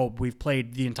being like, oh, we've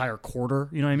played the entire quarter.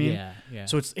 You know what I mean? Yeah.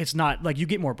 So it's not like you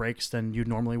get more breaks than you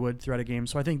normally would throughout a game.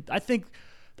 So I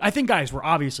think guys were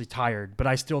obviously tired, but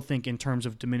I still think in terms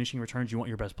of diminishing returns, you want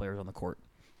your best players on the court.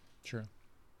 Sure.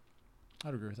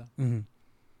 I'd agree with that. Mm-hmm.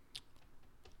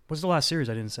 What's the last series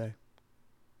I didn't say?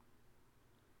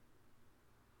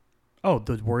 Oh,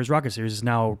 the Warriors-Rockets series is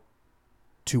now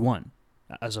 2-1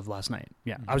 as of last night.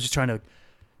 Yeah, I was just trying to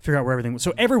figure out where everything was.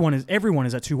 So everyone is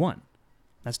at 2-1.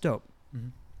 That's dope. Mm-hmm.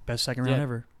 Best second round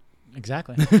ever.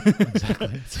 Exactly.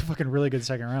 It's a fucking really good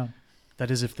second round. That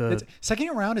is if the second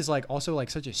round is like also like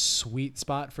such a sweet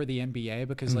spot for the NBA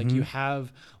because like you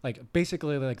have like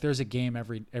basically like there's a game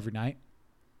every night.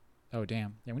 Oh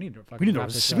damn! Yeah, we need to fucking wrap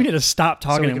this up. We need to stop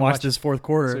talking we and can watch this fourth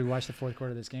quarter. So we watch the fourth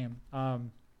quarter of this game.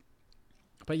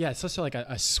 But yeah, it's such like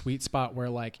a sweet spot where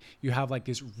like you have like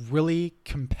this really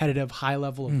competitive high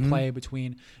level of play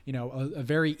between, you know, a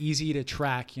very easy to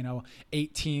track, you know,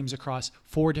 8 teams across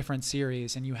 4 different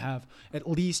series, and you have at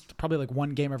least probably like 1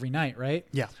 game every night, right?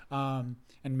 Yeah. And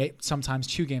sometimes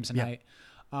 2 games a night.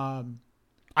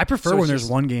 I prefer when there's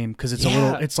 1 game because it's a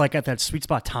little, it's like at that sweet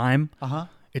spot time.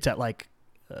 It's at like,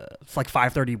 it's like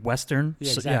 5:30 Western.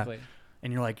 Yeah, exactly.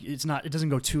 And you're like, it doesn't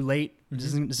go too late.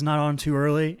 It's not on too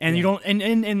early. And you don't,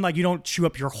 and like you don't chew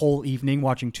up your whole evening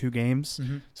watching 2 games.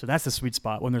 So that's the sweet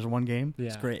spot when there's 1 game. Yeah.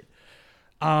 It's great.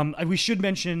 We should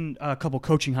mention a couple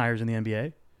coaching hires in the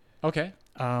NBA. Okay.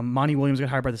 Monty Williams got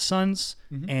hired by the Suns,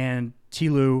 and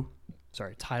Tyronn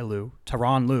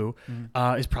Lue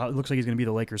is probably looks like he's going to be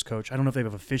the Lakers coach. I don't know if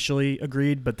they've officially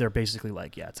agreed, but they're basically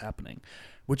like, yeah, it's happening,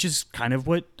 which is kind of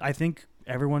what I think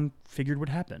everyone figured would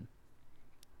happen.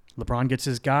 LeBron gets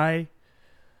his guy.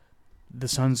 The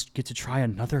Suns get to try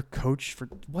another coach for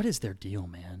what is their deal,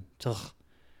 man? Ugh.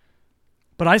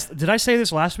 But did I say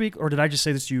this last week, or did I just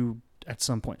say this to you at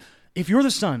some point? If you're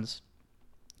the Suns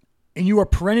and you are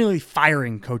perennially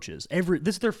firing coaches,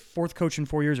 this is their 4th coach in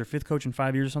 4 years or 5th coach in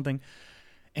 5 years or something,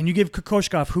 and you give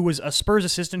Kokoshkov, who was a Spurs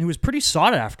assistant, who was pretty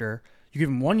sought after, you give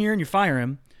him 1 year and you fire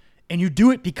him, and you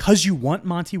do it because you want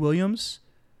Monty Williams,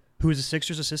 who is a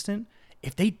Sixers assistant.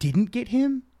 If they didn't get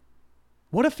him,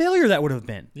 what a failure that would have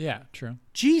been. Yeah, true.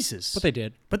 Jesus. But they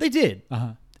did.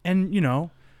 And, you know,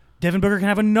 Devin Booker can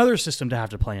have another system to have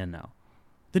to play in now.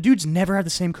 The dude's never had the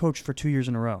same coach for 2 years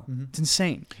in a row. It's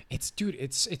insane. It's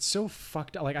so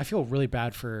fucked up. Like, I feel really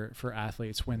bad for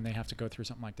athletes when they have to go through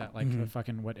something like that. Like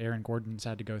fucking what Aaron Gordon's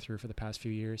had to go through for the past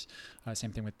few years.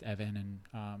 Same thing with Evan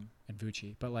and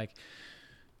Vucci. But like,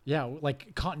 yeah,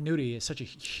 like continuity is such a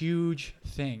huge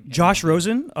thing. Josh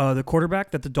Rosen, the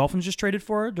quarterback that the Dolphins just traded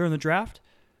for during the draft,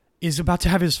 is about to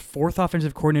have his 4th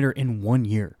offensive coordinator in 1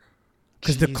 year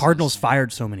because the Cardinals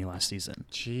fired so many last season.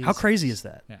 Jesus. How crazy is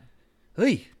that? Yeah.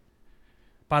 Hey.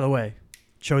 By the way,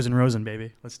 Chosen Rosen,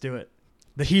 baby. Let's do it.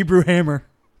 The Hebrew Hammer.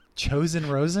 Chosen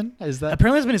Rosen? Is that?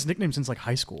 Apparently that's been his nickname since like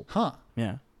high school. Huh.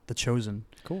 Yeah. The Chosen.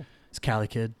 Cool. It's Cali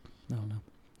kid. I don't know.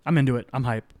 I'm into it. I'm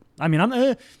hype. I mean,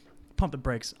 I'm pump the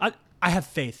brakes. I have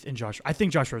faith in Josh. I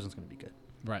think Josh Rosen's going to be good.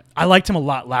 Right. I liked him a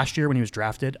lot last year when he was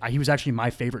drafted. He was actually my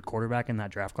favorite quarterback in that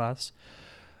draft class.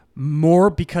 More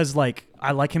because like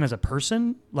I like him as a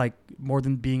person, like more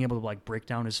than being able to like break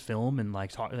down his film and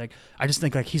like talk. Like I just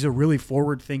think like he's a really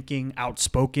forward-thinking,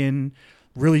 outspoken,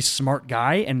 really smart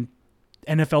guy, and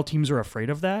NFL teams are afraid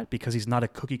of that because he's not a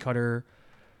cookie cutter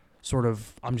sort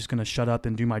of I'm just going to shut up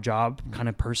and do my job kind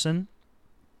of person.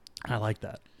 I like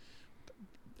that.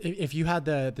 If you had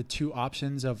the 2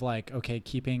 options of like, okay,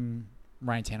 keeping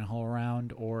Ryan Tannehill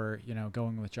around or, you know,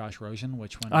 going with Josh Rosen,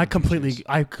 which one? I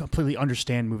completely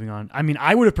understand moving on. I mean,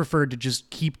 I would have preferred to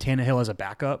just keep Tannehill as a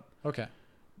backup. Okay.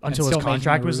 Until his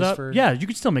contract was up. Yeah, you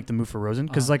could still make the move for Rosen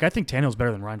because like I think Tannehill's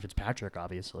better than Ryan Fitzpatrick,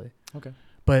 obviously. Okay.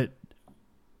 But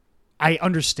I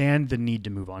understand the need to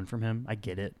move on from him. I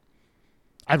get it.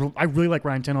 I really like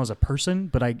Ryan Tannehill as a person,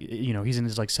 but he's in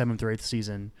his like 7th or 8th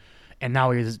season, and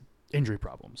now he has injury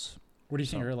problems. What do you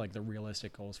think are like the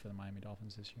realistic goals for the Miami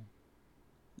Dolphins this year?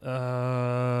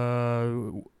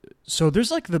 So there's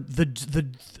like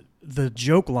the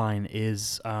joke line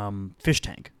is fish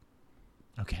tank.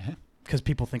 Okay. Because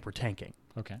people think we're tanking.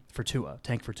 Okay.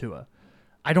 Tank for Tua.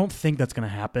 I don't think that's going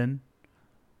to happen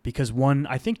because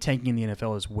I think tanking in the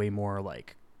NFL is way more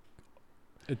like.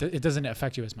 It doesn't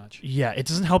affect you as much. Yeah, it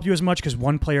doesn't help you as much because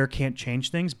one player can't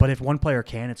change things. But if one player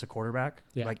can, it's a quarterback.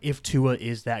 Yeah. Like if Tua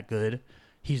is that good,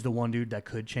 he's the one dude that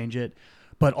could change it.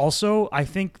 But also, I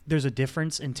think there's a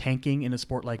difference in tanking in a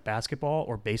sport like basketball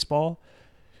or baseball,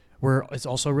 where it's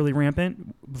also really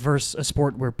rampant, versus a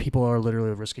sport where people are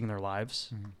literally risking their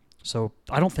lives. Mm-hmm. So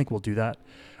I don't think we'll do that.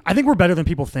 I think we're better than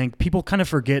people think. People kind of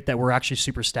forget that we're actually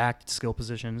super stacked at skill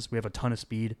positions. We have a ton of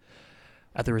speed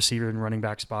at the receiver and running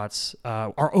back spots.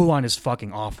 Our O-line is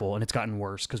fucking awful, and it's gotten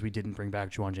worse because we didn't bring back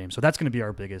Juwan James. So that's going to be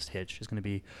our biggest hitch. Is going to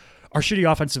be our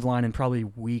shitty offensive line and probably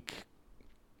weak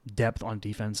depth on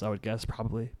defense, I would guess,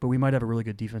 probably. But we might have a really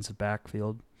good defensive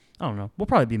backfield. I don't know. We'll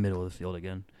probably be middle of the field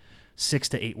again. 6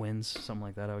 to 8 wins, something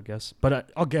like that, I would guess.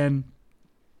 But again,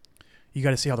 you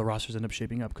got to see how the rosters end up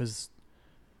shaping up because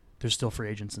there's still free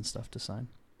agents and stuff to sign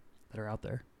that are out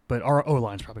there. But our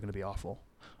O-line is probably going to be awful.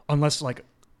 Unless, like,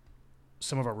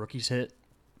 some of our rookies hit.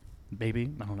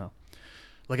 Maybe. I don't know.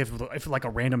 Like if like a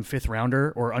random 5th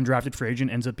rounder or undrafted free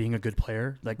agent ends up being a good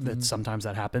player, like that sometimes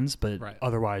that happens, but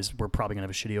otherwise we're probably gonna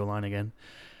have a shitty O-line again,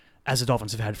 as the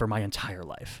Dolphins have had for my entire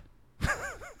life.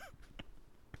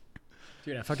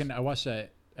 Dude, I watched an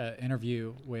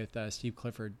interview with Steve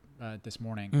Clifford this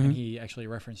morning, and he actually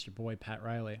referenced your boy Pat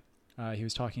Riley. He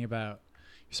was talking about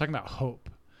hope,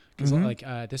 because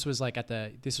this was like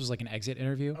an exit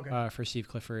interview for Steve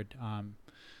Clifford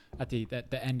at the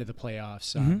end of the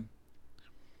playoffs.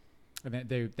 And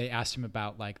then they asked him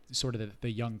about like sort of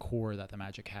the young core that the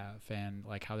Magic have and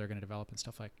like how they're going to develop and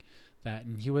stuff like that.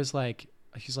 And he was like,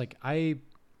 that's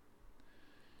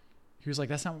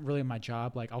not really my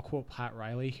job. Like, I'll quote Pat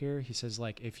Riley here. He says,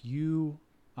 like, if you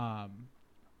are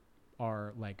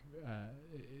like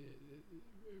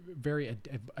very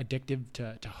addictive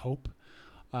to hope,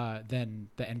 then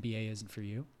the NBA isn't for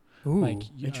you. Ooh, like,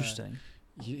 interesting.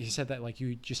 He said that like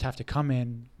you just have to come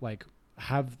in, like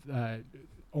have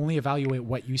only evaluate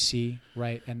what you see,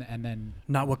 right, and then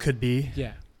not what could be.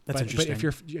 Yeah, that's interesting. But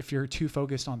if you're too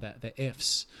focused on the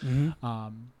ifs, then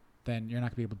you're not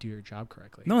gonna be able to do your job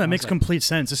correctly. No, that makes complete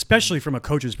sense, especially from a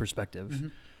coach's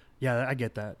perspective. Yeah, I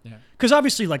get that. Yeah, because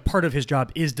obviously, like part of his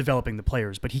job is developing the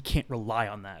players, but he can't rely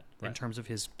on that in terms of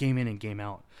his game in and game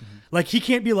out. Like he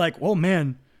can't be like, "Well,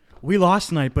 man, we lost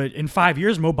tonight, but in 5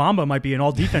 years, Mo Bamba might be an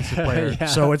all defensive player,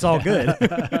 so it's all good."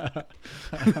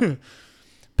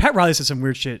 Pat Riley said some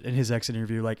weird shit in his exit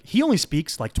interview. Like, he only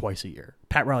speaks like twice a year.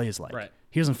 Pat Riley is like,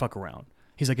 he doesn't fuck around.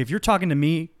 He's like, if you're talking to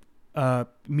me,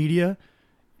 media,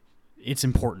 it's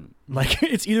important. Like,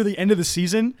 it's either the end of the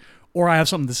season or I have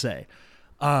something to say.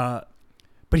 But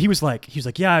he was like,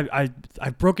 yeah,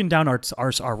 I've broken down our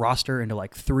roster into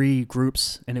like 3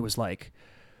 groups, and it was like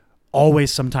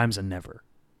always, sometimes, and never.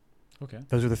 Okay.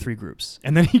 Those are the 3 groups.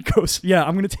 And then he goes, yeah,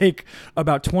 I'm going to take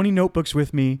about 20 notebooks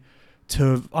with me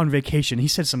on vacation. He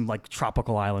said some like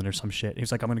tropical island or some shit. He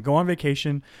was like, I'm going to go on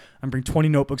vacation. I'm bring 20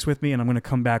 notebooks with me, and I'm going to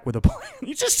come back with a plan.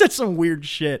 He just said some weird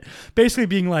shit, basically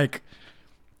being like,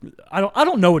 I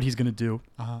don't know what he's going to do.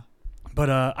 But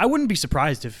I wouldn't be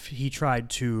surprised if he tried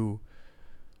to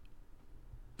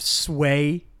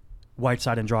sway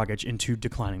Whiteside and Dragic into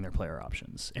declining their player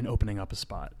options and opening up a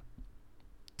spot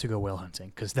to go whale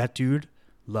hunting, because that dude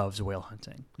loves whale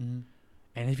hunting.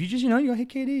 And if you just, you go, hey,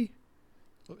 KD.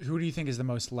 Who do you think is the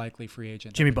most likely free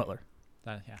agent? Jimmy Butler.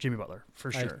 Yeah. Jimmy Butler,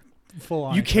 for sure. Full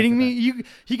on. You kidding me?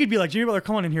 He could be like, Jimmy Butler,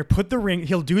 come on in here, put the ring.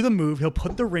 He'll do the move. He'll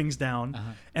put the rings down.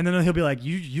 And then he'll be like,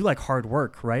 you like hard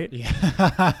work, right?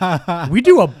 Yeah. We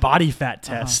do a body fat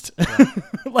test.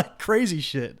 Like crazy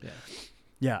shit.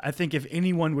 Yeah, I think if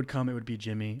anyone would come, it would be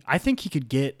Jimmy. I think he could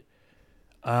get,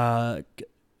 you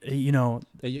want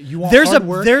hard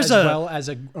work as well as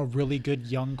a really good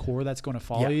young core that's going to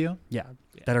follow you. Yeah,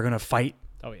 that are going to fight.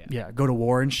 Oh yeah. Yeah, go to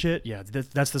war and shit. Yeah,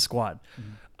 that's the squad.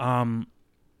 But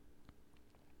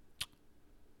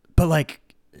like,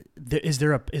 is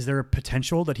there a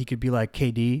potential that he could be like,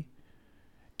 KD?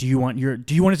 Do you want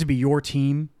it to be your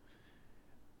team,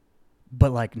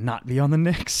 but like not be on the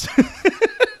Knicks?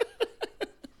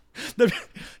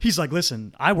 He's like,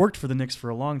 listen, I worked for the Knicks for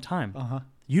a long time.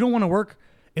 You don't want to work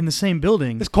in the same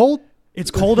building. It's cold. It's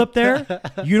cold up there.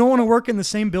 You don't want to work in the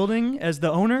same building as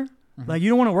the owner. Like, you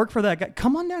don't want to work for that guy.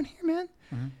 Come on down here, man.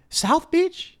 South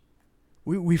Beach.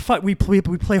 We fight. We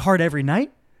play hard every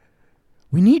night.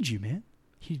 We need you, man.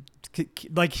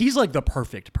 He's like the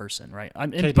perfect person, right?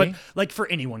 But like for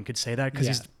anyone could say that, because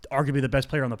he's arguably the best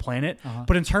player on the planet.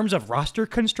 But in terms of roster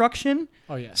construction,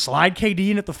 slide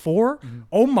KD in at the 4.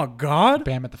 Oh my God.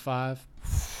 Bam at the 5.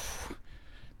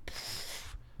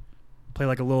 Play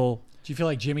like a little. Do you feel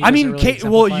like Jimmy?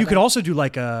 You could also do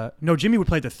like Jimmy would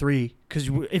play the 3, because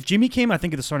if Jimmy came, I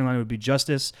think the starting line would be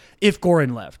Justice. If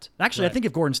Goran left, actually, I think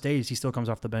if Goran stays, he still comes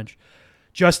off the bench.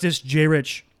 Justice, J.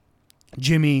 Rich,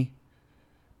 Jimmy,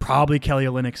 probably Kelly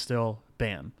Olynyk still.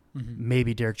 Bam.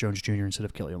 Maybe Derek Jones Jr. instead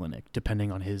of Kelly Olynyk,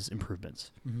 depending on his improvements.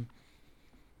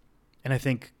 And I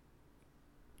think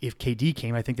if KD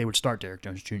came, I think they would start Derek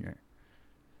Jones Jr.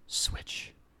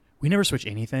 Switch. We never switch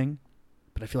anything.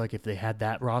 But I feel like if they had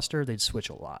that roster, they'd switch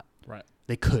a lot. Right.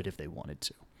 They could if they wanted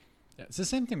to. Yeah, it's the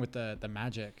same thing with the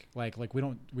Magic. Like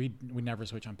we never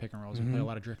switch on pick and rolls. We play a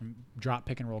lot of drop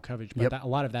pick and roll coverage. But a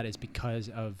lot of that is because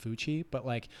of Vucci. But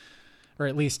like, or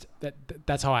at least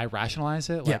that's how I rationalize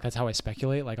it. Like that's how I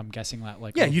speculate. Like I'm guessing that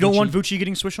like you don't want Vucci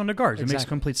getting switched onto guards. Exactly. It makes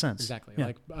complete sense. Exactly. Yeah.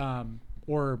 Like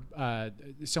or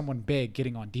someone big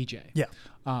getting on DJ. Yeah.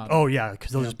 Because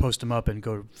they'll just post him up and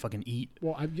go fucking eat.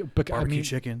 Well, barbecue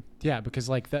chicken. Yeah, because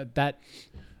like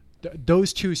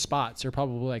those 2 spots are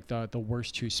probably like the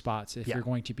worst 2 spots if you're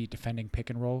going to be defending pick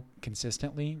and roll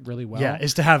consistently really well. Yeah,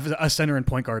 is to have a center and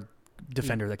point guard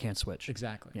defender that can't switch.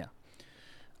 Exactly. Yeah.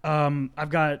 I've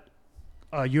got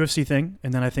a UFC thing,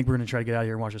 and then I think we're going to try to get out of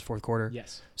here and watch this fourth quarter.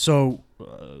 Yes. So,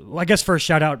 I guess first,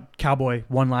 shout out Cowboy,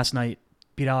 won last night,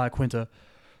 beat Ala Quinta.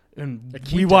 And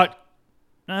we watched...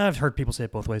 I've heard people say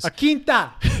it both ways. A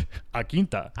quinta. A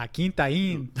quinta. A quinta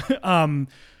in.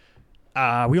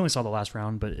 We only saw the last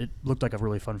round, but it looked like a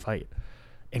really fun fight.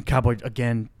 And Cowboy,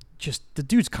 again, just the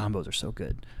dude's combos are so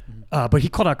good. But he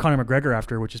called out Conor McGregor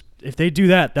after, which is, if they do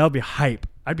that, that would be hype.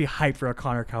 I'd be hyped for a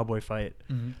Conor Cowboy fight.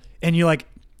 And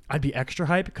I'd be extra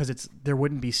hyped because there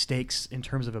wouldn't be stakes in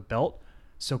terms of a belt.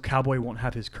 So Cowboy won't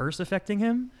have his curse affecting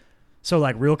him. So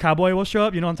real Cowboy will show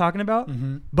up. You know what I'm talking about?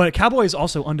 But Cowboy is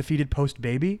also undefeated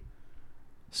post-baby.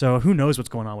 So who knows what's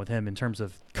going on with him in terms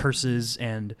of curses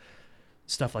and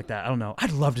stuff like that. I don't know.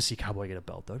 I'd love to see Cowboy get a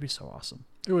belt, though. It'd be so awesome.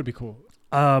 It would be cool.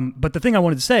 But the thing I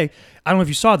wanted to say, I don't know if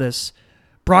you saw this,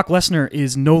 Brock Lesnar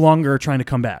is no longer trying to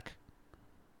come back.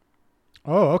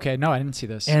 Oh, okay. No, I didn't see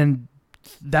this. And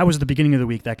that was the beginning of the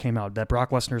week that came out, that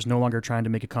Brock Lesnar is no longer trying to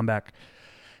make a comeback.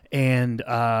 And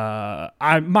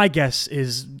my guess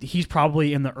is he's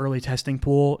probably in the early testing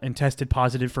pool and tested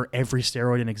positive for every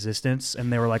steroid in existence.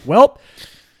 And they were like, well,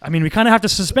 I mean, we kind of have to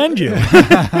suspend you.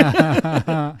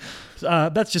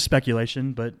 That's just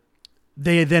speculation. But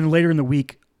they then later in the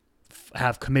week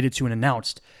have committed to and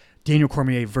announced Daniel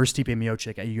Cormier versus Stipe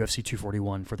Miocic at UFC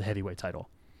 241 for the heavyweight title,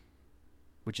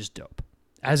 which is dope,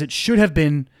 as it should have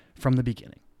been from the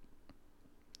beginning.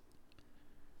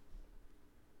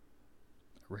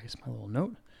 Erase my little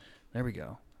note. There we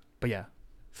go. But yeah,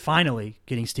 finally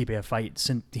getting Stipe a fight.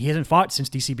 Since he hasn't fought since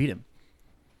DC beat him,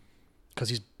 because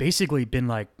he's basically been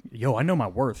like, yo, I know my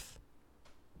worth.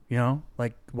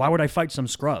 Why would I fight some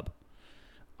scrub?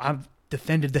 I've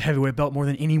defended the heavyweight belt more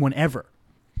than anyone ever.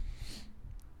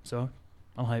 So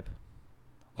I'm hype.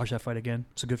 Watch that fight again.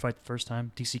 It's a good fight the first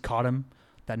time. DC caught him,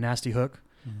 that nasty hook.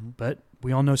 But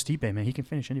we all know Stipe, man. He can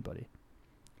finish anybody.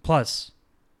 Plus,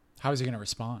 how is he going to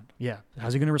respond? Yeah.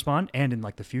 How's he going to respond? And in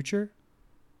the future,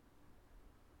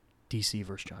 DC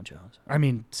versus John Jones. I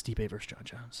mean, Stipe versus John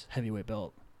Jones. Heavyweight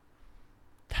belt.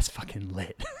 That's fucking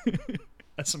lit.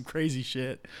 That's some crazy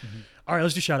shit. All right,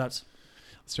 let's do shout-outs.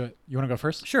 Let's do it. You want to go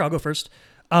first? Sure, I'll go first.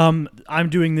 I'm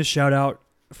doing this shout-out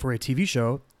for a TV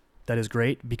show that is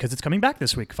great because it's coming back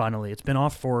this week, finally. It's been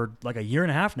off for a year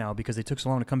and a half now because they took so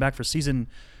long to come back for season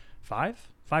 5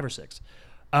 or 6.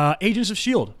 Agents of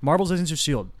S.H.I.E.L.D., Marvel's Agents of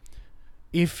S.H.I.E.L.D.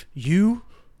 If you,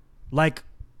 like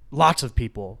lots of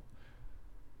people,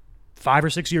 5 or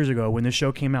 6 years ago when this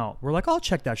show came out, we're like, I'll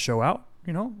check that show out.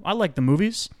 I like the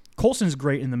movies. Coulson's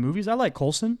great in the movies. I like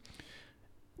Coulson.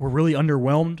 We're really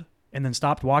underwhelmed and then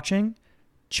stopped watching.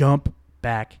 Jump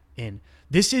back in.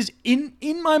 This is in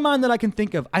my mind that I can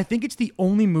think of. I think it's the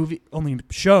only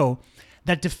show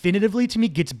that definitively to me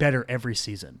gets better every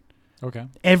season. Okay.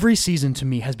 Every season to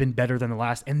me has been better than the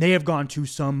last, and they have gone to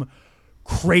some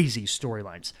crazy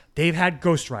storylines. They've had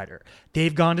Ghost Rider.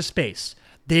 They've gone to space.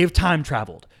 They've time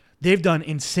traveled. They've done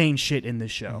insane shit in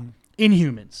this show.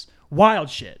 Inhumans. Wild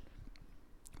shit.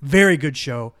 Very good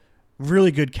show.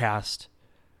 Really good cast.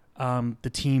 The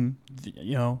team,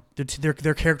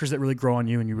 they're characters that really grow on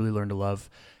you and you really learn to love.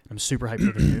 I'm super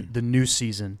hyped for the new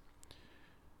season.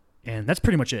 And that's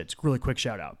pretty much it. It's a really quick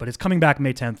shout out. But it's coming back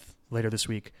May 10th, later this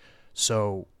week.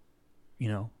 So,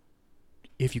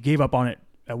 if you gave up on it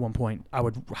at one point, I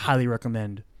would highly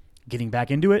recommend getting back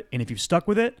into it. And if you've stuck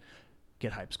with it,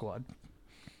 get Hype Squad.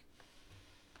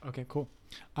 Okay, cool.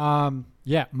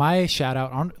 Yeah, my shout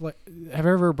out. Have I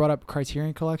ever brought up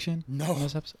Criterion Collection? No. In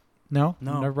this episode? No?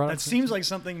 No. Never that seems like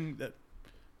something that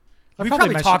I've we've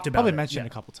probably talked about. Probably mentioned a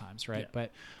couple times, right? Yeah.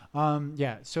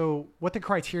 But so what the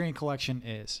Criterion Collection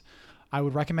is, I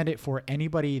would recommend it for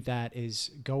anybody that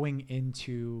is going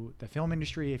into the film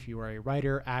industry. If you are a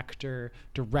writer, actor,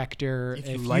 director, if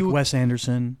you like Wes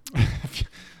Anderson,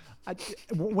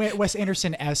 Wes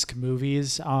Anderson-esque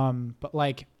movies,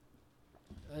 but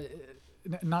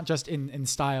not just in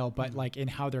style, but in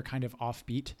how they're kind of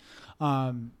offbeat.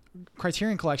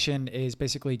 Criterion Collection is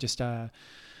basically just a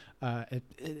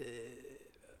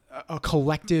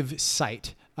collective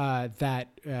site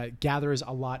that gathers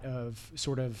a lot of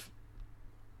sort of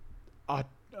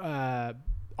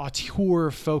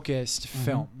auteur-focused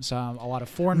films, a lot of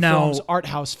foreign films, art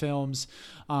house films.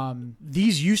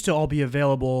 These used to all be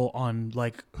available on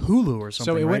Hulu or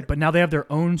something, right? But now they have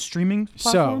their own streaming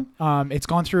platform? So it's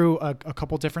gone through a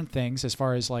couple different things as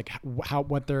far as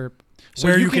what they're... So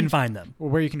where you can find them.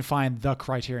 Where you can find the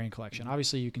Criterion Collection.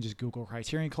 Obviously, you can just Google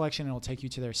Criterion Collection, and it'll take you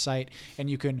to their site, and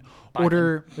you can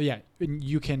order... Yeah,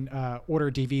 you can order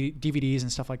DVDs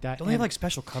and stuff like that. Don't they have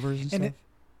special covers and stuff?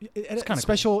 It's kind of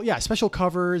special, special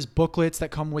covers, booklets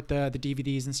that come with the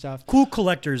DVDs and stuff. cool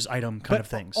collector's item kind of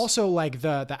things. Also, like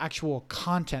the actual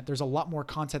content. There's a lot more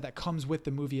content that comes with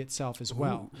the movie itself as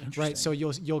well, right? So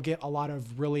you'll get a lot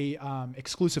of really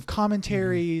exclusive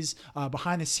commentaries,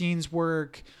 behind the scenes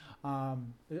work, a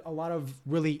lot of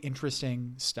really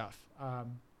interesting stuff.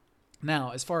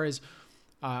 Now, as far as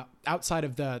outside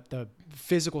of the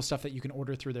physical stuff that you can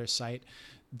order through their site,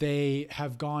 they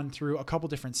have gone through a couple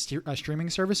different streaming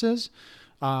services.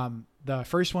 The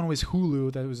first one was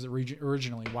Hulu. That was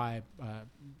originally why I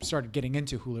started getting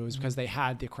into Hulu, is because they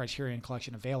had the Criterion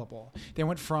Collection available. They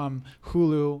went from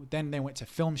Hulu, then they went to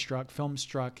Filmstruck.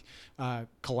 Filmstruck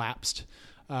collapsed.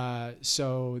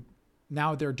 So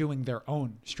now they're doing their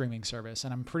own streaming service,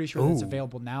 and I'm pretty sure that's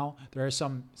available now. There are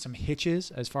some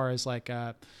hitches as far as like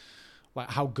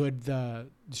how good the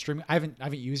streaming. I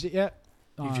haven't used it yet.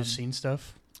 You've just seen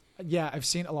stuff? Yeah, I've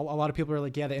seen a lot of people are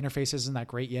like, yeah, the interface isn't that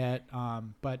great yet,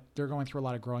 but they're going through a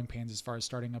lot of growing pains as far as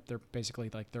starting up their basically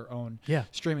like their own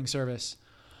streaming service.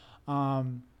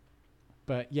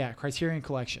 But yeah, Criterion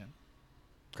Collection.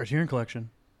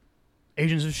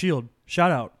 Agents of S.H.I.E.L.D.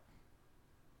 Shout out.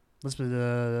 Let's got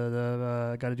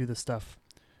to do this stuff.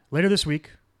 Later this week,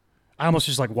 I almost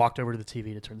just like walked over to the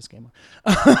TV to turn this game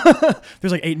on.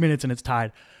 There's like 8 minutes and it's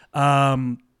tied.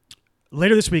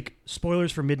 Later this week,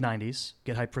 spoilers for mid-90s.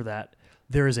 Get hyped for that.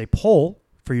 There is a poll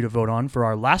for you to vote on for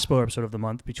our last spoiler episode of the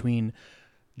month between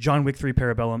John Wick 3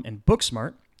 Parabellum and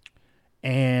Booksmart.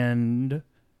 And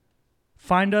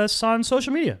find us on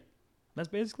social media. That's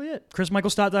basically it.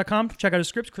 ChrisMichaelStott.com. Check out his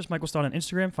scripts. Chris Michael Stott on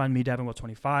Instagram. Find me,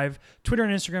 Davinwell25. Twitter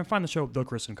and Instagram. Find the show, The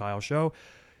Chris and Kyle Show.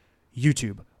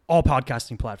 YouTube. All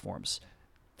podcasting platforms.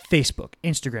 Facebook,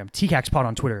 Instagram, TCAXPod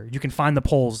on Twitter. You can find the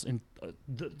polls in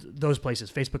those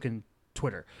places, Facebook and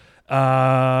Twitter.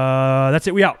 That's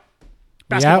it. We out.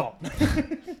 Basketball.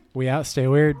 We out. Stay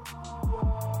weird.